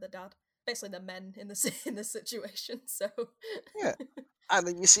arguing with her dad. basically the men in the in this situation. So Yeah. And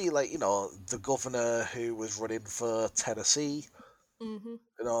then you see, like, the governor who was running for Tennessee, hmm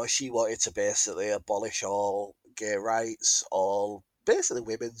she wanted to basically abolish all gay rights, all basically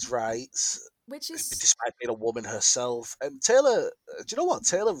women's rights, which is despite being a woman herself. And Taylor, do you know what?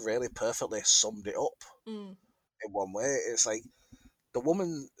 Taylor really perfectly summed it up mm, in one way. It's like the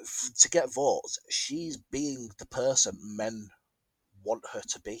woman, to get votes, she's being the person men want her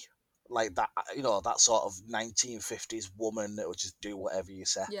to be. Like that, that sort of 1950s woman that would just do whatever you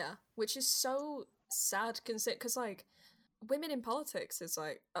say. yeah, which is so sad because like women in politics is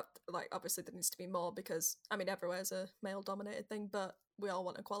like obviously there needs to be more because I mean everywhere's a male dominated thing, but we all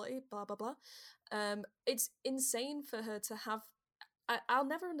want equality, blah blah blah. It's insane for her to have. I'll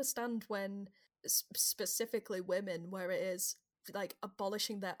never understand when specifically women, where it is like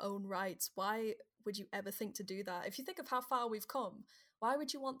abolishing their own rights. Why would you ever think to do that? If you think of how far we've come, why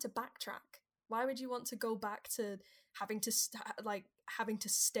would you want to backtrack? Why would you want to go back to having to having to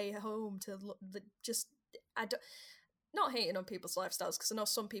stay home to just I don't not hating on people's lifestyles because I know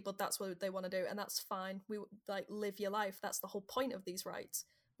some people that's what they want to do and that's fine. We like live your life. That's the whole point of these rights.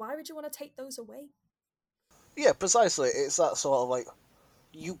 Why would you want to take those away? Yeah, precisely. It's that sort of like,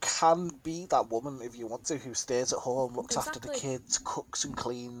 you can be that woman if you want to, who stays at home, looks after the Exactly. kids, cooks and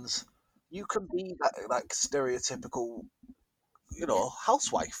cleans. You can be that like stereotypical, Yeah.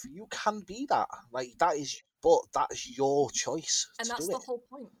 housewife. You can be that. Like that is, but that is your choice And to that's do the it. whole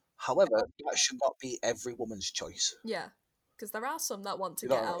point. However, that should not be every woman's choice. Yeah. Because there are some that want to You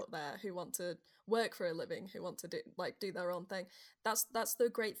know get what I mean? out there, who want to work for a living, who want to do their own thing. That's the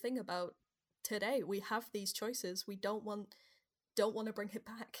great thing about today. We have these choices. We don't want to bring it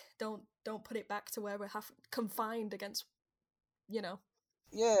back. Don't put it back to where we're confined against, you know.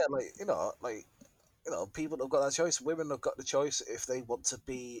 Yeah, people have got that choice. Women have got the choice if they want to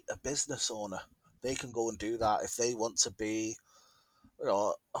be a business owner. They can go and do that. If they want to be,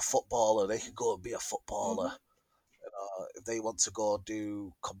 a footballer, they can go and be a footballer. Mhm. If they want to go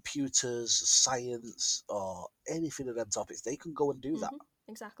do computers, science, or anything of them topics, they can go and do that.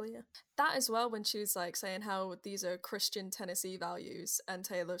 Exactly, yeah. That as well, when she was like saying how these are Christian Tennessee values, and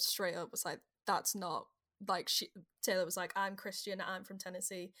Taylor straight up was like, that's not like Taylor was like, I'm Christian, I'm from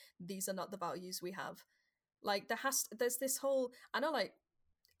Tennessee, these are not the values we have. Like there's this whole I know like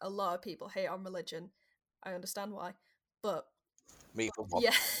a lot of people hate on religion. I understand why. But Me for one.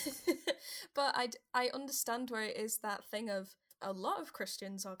 yeah. But I understand where it is that thing of a lot of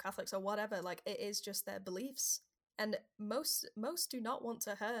Christians or Catholics or whatever, like it is just their beliefs. And most do not want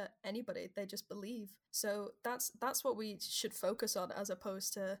to hurt anybody. They just believe. So that's what we should focus on, as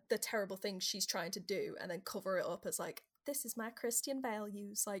opposed to the terrible things she's trying to do and then cover it up as like, this is my Christian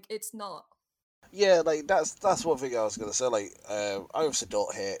values. Like it's not. Yeah, like that's one thing I was gonna say. Like, I obviously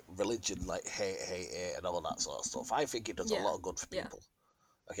don't hate religion, like hate it, and all that sort of stuff. I think it does a Yeah. lot of good for Yeah. people.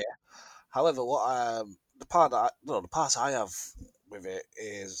 Okay. However, what the part that the part I have with it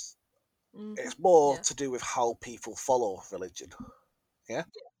is, it's more Yeah. to do with how people follow religion. Yeah.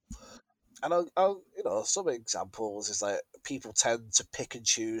 And some examples is like people tend to pick and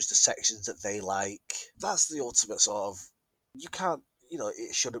choose the sections that they like. That's the ultimate sort of. You can't,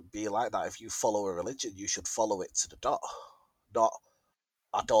 it shouldn't be like that. If you follow a religion, you should follow it to the dot. Not,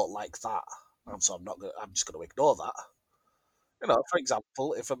 I don't like that, and so I'm just gonna ignore that. For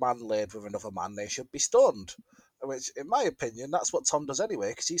example, if a man laid with another man, they should be stoned. Which, in my opinion, that's what Tom does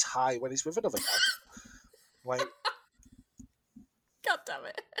anyway, because he's high when he's with another guy. Like, God damn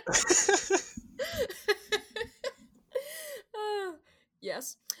it.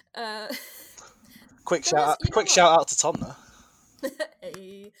 Yes. Uh, quick there was, shout out, quick shout out to Tom though.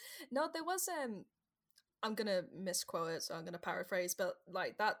 hey. No, there was I'm gonna misquote it, so I'm gonna paraphrase, but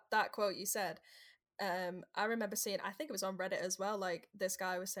like that quote you said, I remember seeing, I think it was on Reddit as well, like this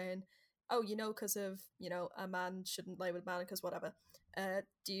guy was saying, oh, because of, a man shouldn't lay with a man because whatever.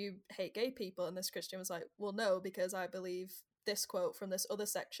 Do you hate gay people? And this Christian was like, well, no, because I believe this quote from this other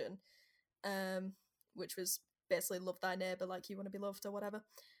section, um, which was basically love thy neighbor like you want to be loved or whatever.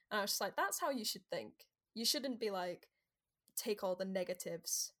 And I was just like, that's how you should think. You shouldn't be like, take all the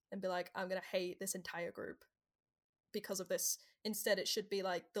negatives and be like, I'm gonna hate this entire group because of this. Instead, it should be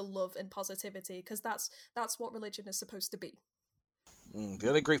like the love and positivity, because that's what religion is supposed to be. The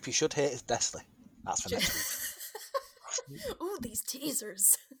only group you should hate is Destiny. That's for next week. Ooh, these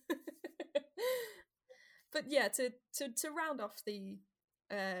teasers. But yeah, to round off the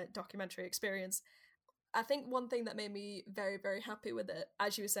documentary experience, I think one thing that made me very, very happy with it,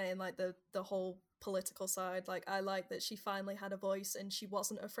 as you were saying, like the whole political side, like I like that she finally had a voice and she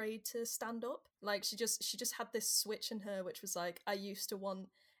wasn't afraid to stand up. Like she just had this switch in her, which was like, I used to want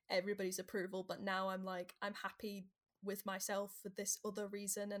everybody's approval, but now I'm like, I'm happy with myself for this other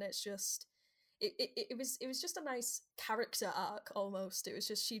reason, and it's just it was just a nice character arc almost. It was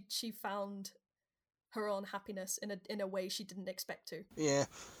just she found her own happiness in a way she didn't expect to. Yeah,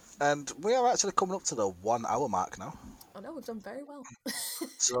 and we are actually coming up to the 1 hour mark now. I know, we've done very well.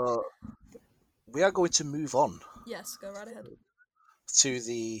 So we are going to move on Yes, go right ahead. to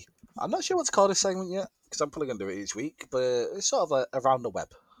the. I'm not sure what to call this segment yet because I'm probably going to do it each week, but it's sort of around the web.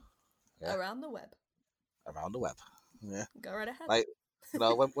 Yeah. Around the web. Around the web. Yeah. Go right ahead. Like, you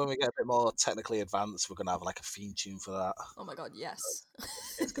know, when we get a bit more technically advanced, we're going to have like a theme tune for that. Oh my god, yes.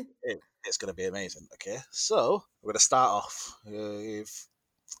 It's going to be amazing. Okay, so we're going to start off with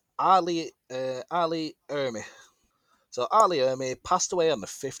Ali Ermi. So Ali Ermi passed away on the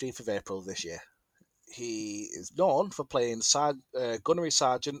 15th of April this year. He is known for playing Gunnery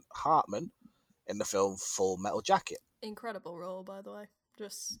Sergeant Hartman in the film Full Metal Jacket. Incredible role, by the way.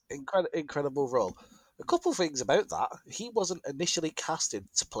 Just incredible role. A couple of things about that. He wasn't initially casted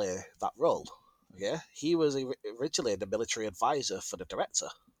to play that role. Yeah, he was originally the military advisor for the director.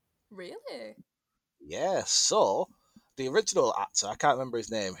 Really? Yeah, so the original actor, I can't remember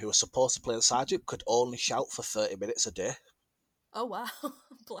his name, who was supposed to play the sergeant, could only shout for 30 minutes a day. Oh wow,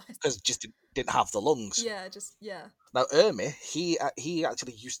 bless. Because just didn't have the lungs. Yeah. Now Ermi, he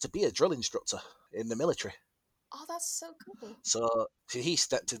actually used to be a drill instructor in the military. Oh, that's so cool. So he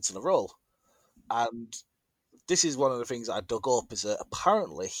stepped into the role, and this is one of the things that I dug up is that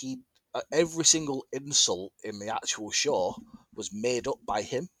apparently every single insult in the actual show was made up by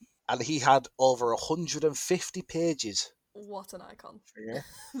him, and he had over 150 pages. What an icon! Yeah,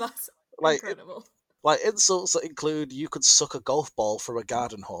 that's like incredible. Like insults that include "you could suck a golf ball through a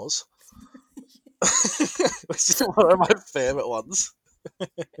garden hose," which is one of my favourite ones.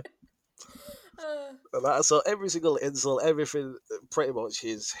 So every single insult, everything, pretty much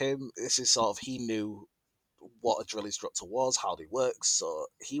is him. This is sort of he knew what a drill instructor was, how they work, so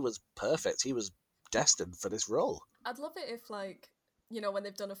he was perfect. He was destined for this role. I'd love it if, like, you know, when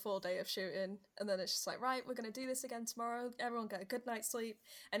they've done a full day of shooting, and then it's just like, right, we're going to do this again tomorrow, everyone get a good night's sleep,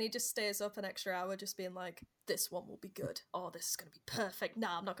 and he just stays up an extra hour just being like, this one will be good, oh, this is going to be perfect,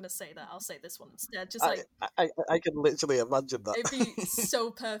 nah, I'm not going to say that, I'll say this one instead, just like... I can literally imagine that. It'd be so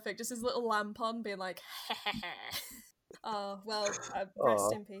perfect, just his little lamp on, being like, oh, well,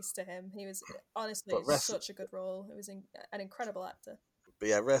 rest in peace to him. He was, honestly, such a good role. It was an incredible actor. But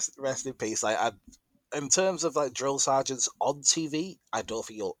yeah, rest in peace. In terms of like drill sergeants on TV, I don't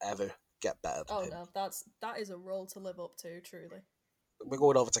think you'll ever get better than him. No, that is a role to live up to, truly. We're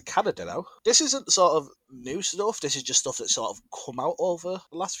going over to Canada now. This isn't sort of new stuff. This is just stuff that's sort of come out over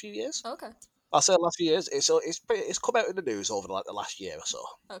the last few years. Okay. I'll say the last few years. It's come out in the news over the last year or so.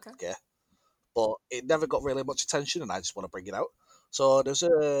 Okay. Yeah. But it never got really much attention, and I just want to bring it out. So there's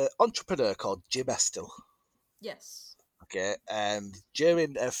an entrepreneur called Jim Estill. Yes. Okay, and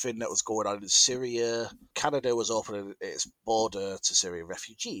during everything that was going on in Syria, Canada was opening its border to Syrian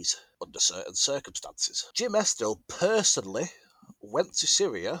refugees under certain circumstances. Jim Estill personally went to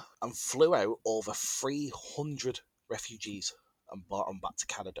Syria and flew out over 300 refugees and brought them back to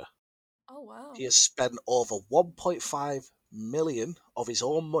Canada. Oh, wow. He has spent over 1.5 million of his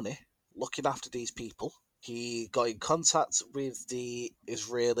own money looking after these people. He got in contact with the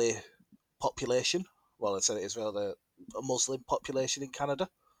Israeli population. Well, I said Israel, a Muslim population in Canada,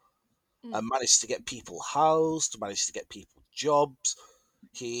 and managed to get people housed, managed to get people jobs.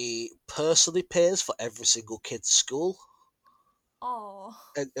 He personally pays for every single kid's school. Oh.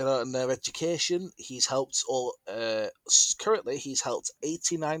 And their education. He's helped currently he's helped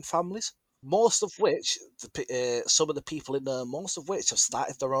 89 families, most of which some of the people in there, most of which have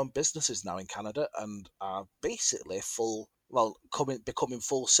started their own businesses now in Canada and are basically becoming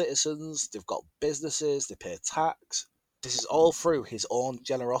full citizens. They've got businesses, they pay tax. This is all through his own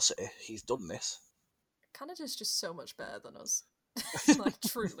generosity. He's done this. Canada's just so much better than us. Like,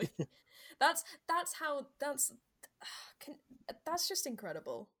 truly. That's just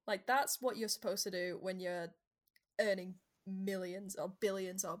incredible. Like, that's what you're supposed to do when you're earning millions or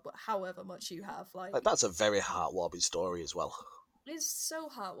billions or however much you have. Like that's a very heartwarming story as well. It's so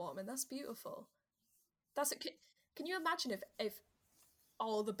heartwarming. That's beautiful. Can you imagine if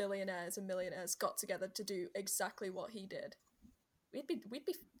all the billionaires and millionaires got together to do exactly what he did? We'd be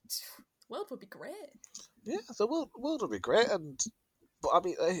the world would be great. Yeah, the world would be great, but I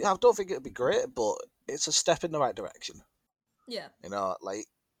mean, I don't think it'd be great, but it's a step in the right direction. Yeah.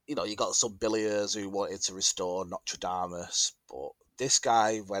 You got some billionaires who wanted to restore Notre Dame, but this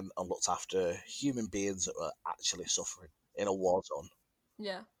guy went and looked after human beings that were actually suffering in a war zone.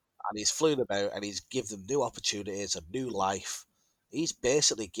 Yeah. And he's flew them out and he's given them new opportunities, a new life. He's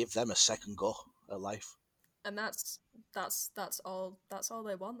basically give them a second go at life. And that's all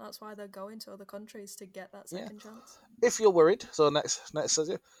they want. That's why they're going to other countries, to get that Yeah. second chance. If you're worried, so next says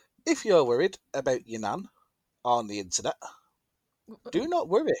it. If you're worried about your nan on the internet, do not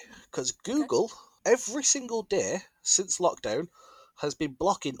worry, because Google every single day since lockdown has been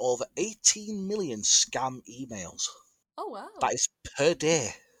blocking over 18 million scam emails. Oh wow. That is per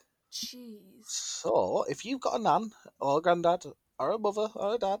day. Jeez. So if you've got a nan or a granddad or a mother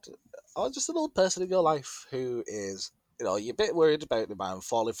or a dad or just an old person in your life who is, you're a bit worried about the man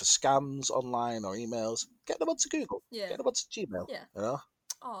falling for scams online or emails, get them onto Google. Yeah. Get them onto Gmail. Yeah.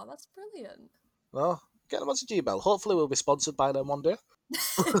 Oh, that's brilliant. No, get them onto Gmail. Hopefully we'll be sponsored by them one day.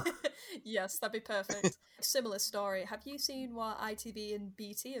 Yes, that'd be perfect. Similar story. Have you seen what ITV and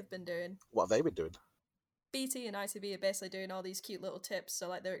BT have been doing? What have they been doing? BT and ITV are basically doing all these cute little tips. So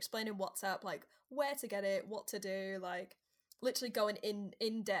like they're explaining WhatsApp, like where to get it, what to do, like literally going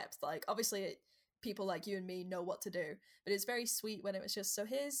in depth. Like obviously people like you and me know what to do, but it's very sweet when it was just, so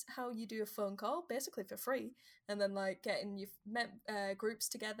here's how you do a phone call basically for free, and then like getting your groups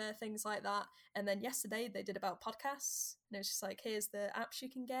together, things like that. And then yesterday they did about podcasts, and it was just like, here's the apps you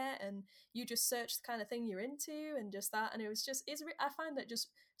can get, and you just search the kind of thing you're into and just that. And it was just, I find that just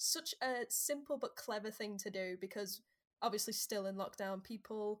such a simple but clever thing to do, because obviously still in lockdown,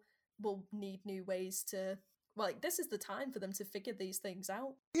 people will need new ways to, like, this is the time for them to figure these things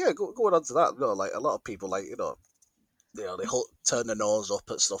out. Yeah, going on to that, like a lot of people, like they turn their nose up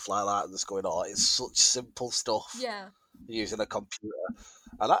at stuff like that and just going, "Oh, it's such simple stuff." Yeah. Using a computer,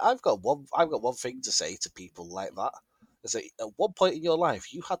 and I've got one thing to say to people like that: is that at one point in your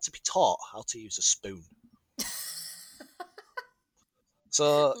life you had to be taught how to use a spoon.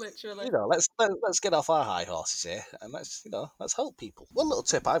 So literally, let's get off our high horses here, and let's help people. One little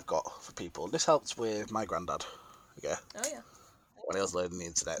tip I've got for people. This helped with my granddad. Okay. Oh yeah. When I was learning the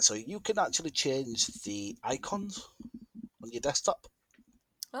internet, so you can actually change the icons on your desktop.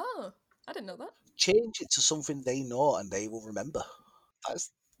 Oh, I didn't know that. Change it to something they know and they will remember.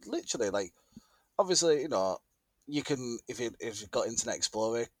 That's literally like, obviously, you can, if you've got Internet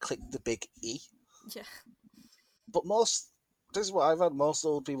Explorer, click the big E. Yeah. But this is what I've had. Most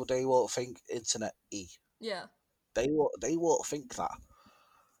old people, they won't think Internet E. Yeah. They won't think that.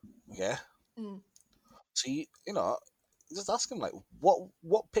 Yeah. Mm. So you just ask them, like,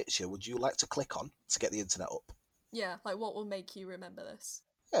 what picture would you like to click on to get the internet up? Yeah, like what will make you remember this?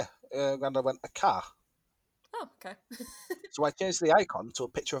 Yeah, Granddad went, a car. Oh, okay. So I changed the icon to a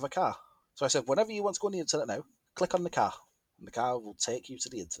picture of a car. So I said, whenever you want to go on the internet now, click on the car, and the car will take you to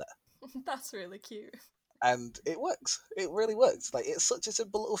the internet. That's really cute. And it works. It really works. Like, it's such a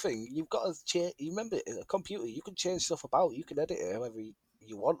simple little thing. You've got to change. You remember, a computer, you can change stuff about. You can edit it however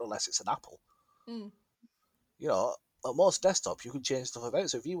you want, unless it's an Apple. Mm. At most desktops, you can change stuff about.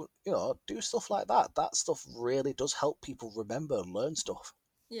 So if you do stuff like that, that stuff really does help people remember and learn stuff.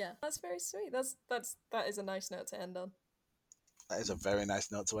 Yeah, that's very sweet. That is a nice note to end on. That is a very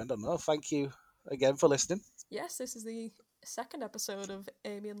nice note to end on. Oh, thank you again for listening. Yes, this is the second episode of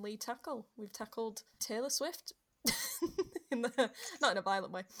Amy and Lee Tackle. We've tackled Taylor Swift, not in a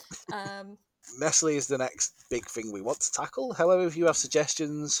violent way. Nestle is the next big thing we want to tackle. However, if you have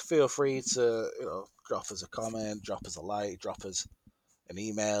suggestions, feel free to drop us a comment, drop us a like, drop us an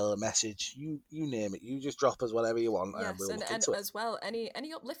email, a message, you name it. You just drop us whatever you want, yes, and we'll look and into it. as well, any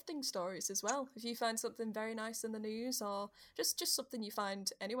uplifting stories as well. If you find something very nice in the news, or just something you find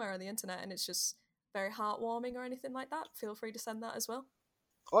anywhere on the internet and it's just very heartwarming or anything like that, feel free to send that as well.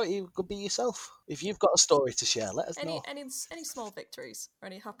 Or you could be yourself. If you've got a story to share, let us know. Any small victories or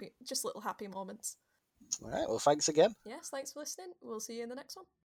any little happy moments. All right, well, thanks again. Yes, thanks for listening. We'll see you in the next one.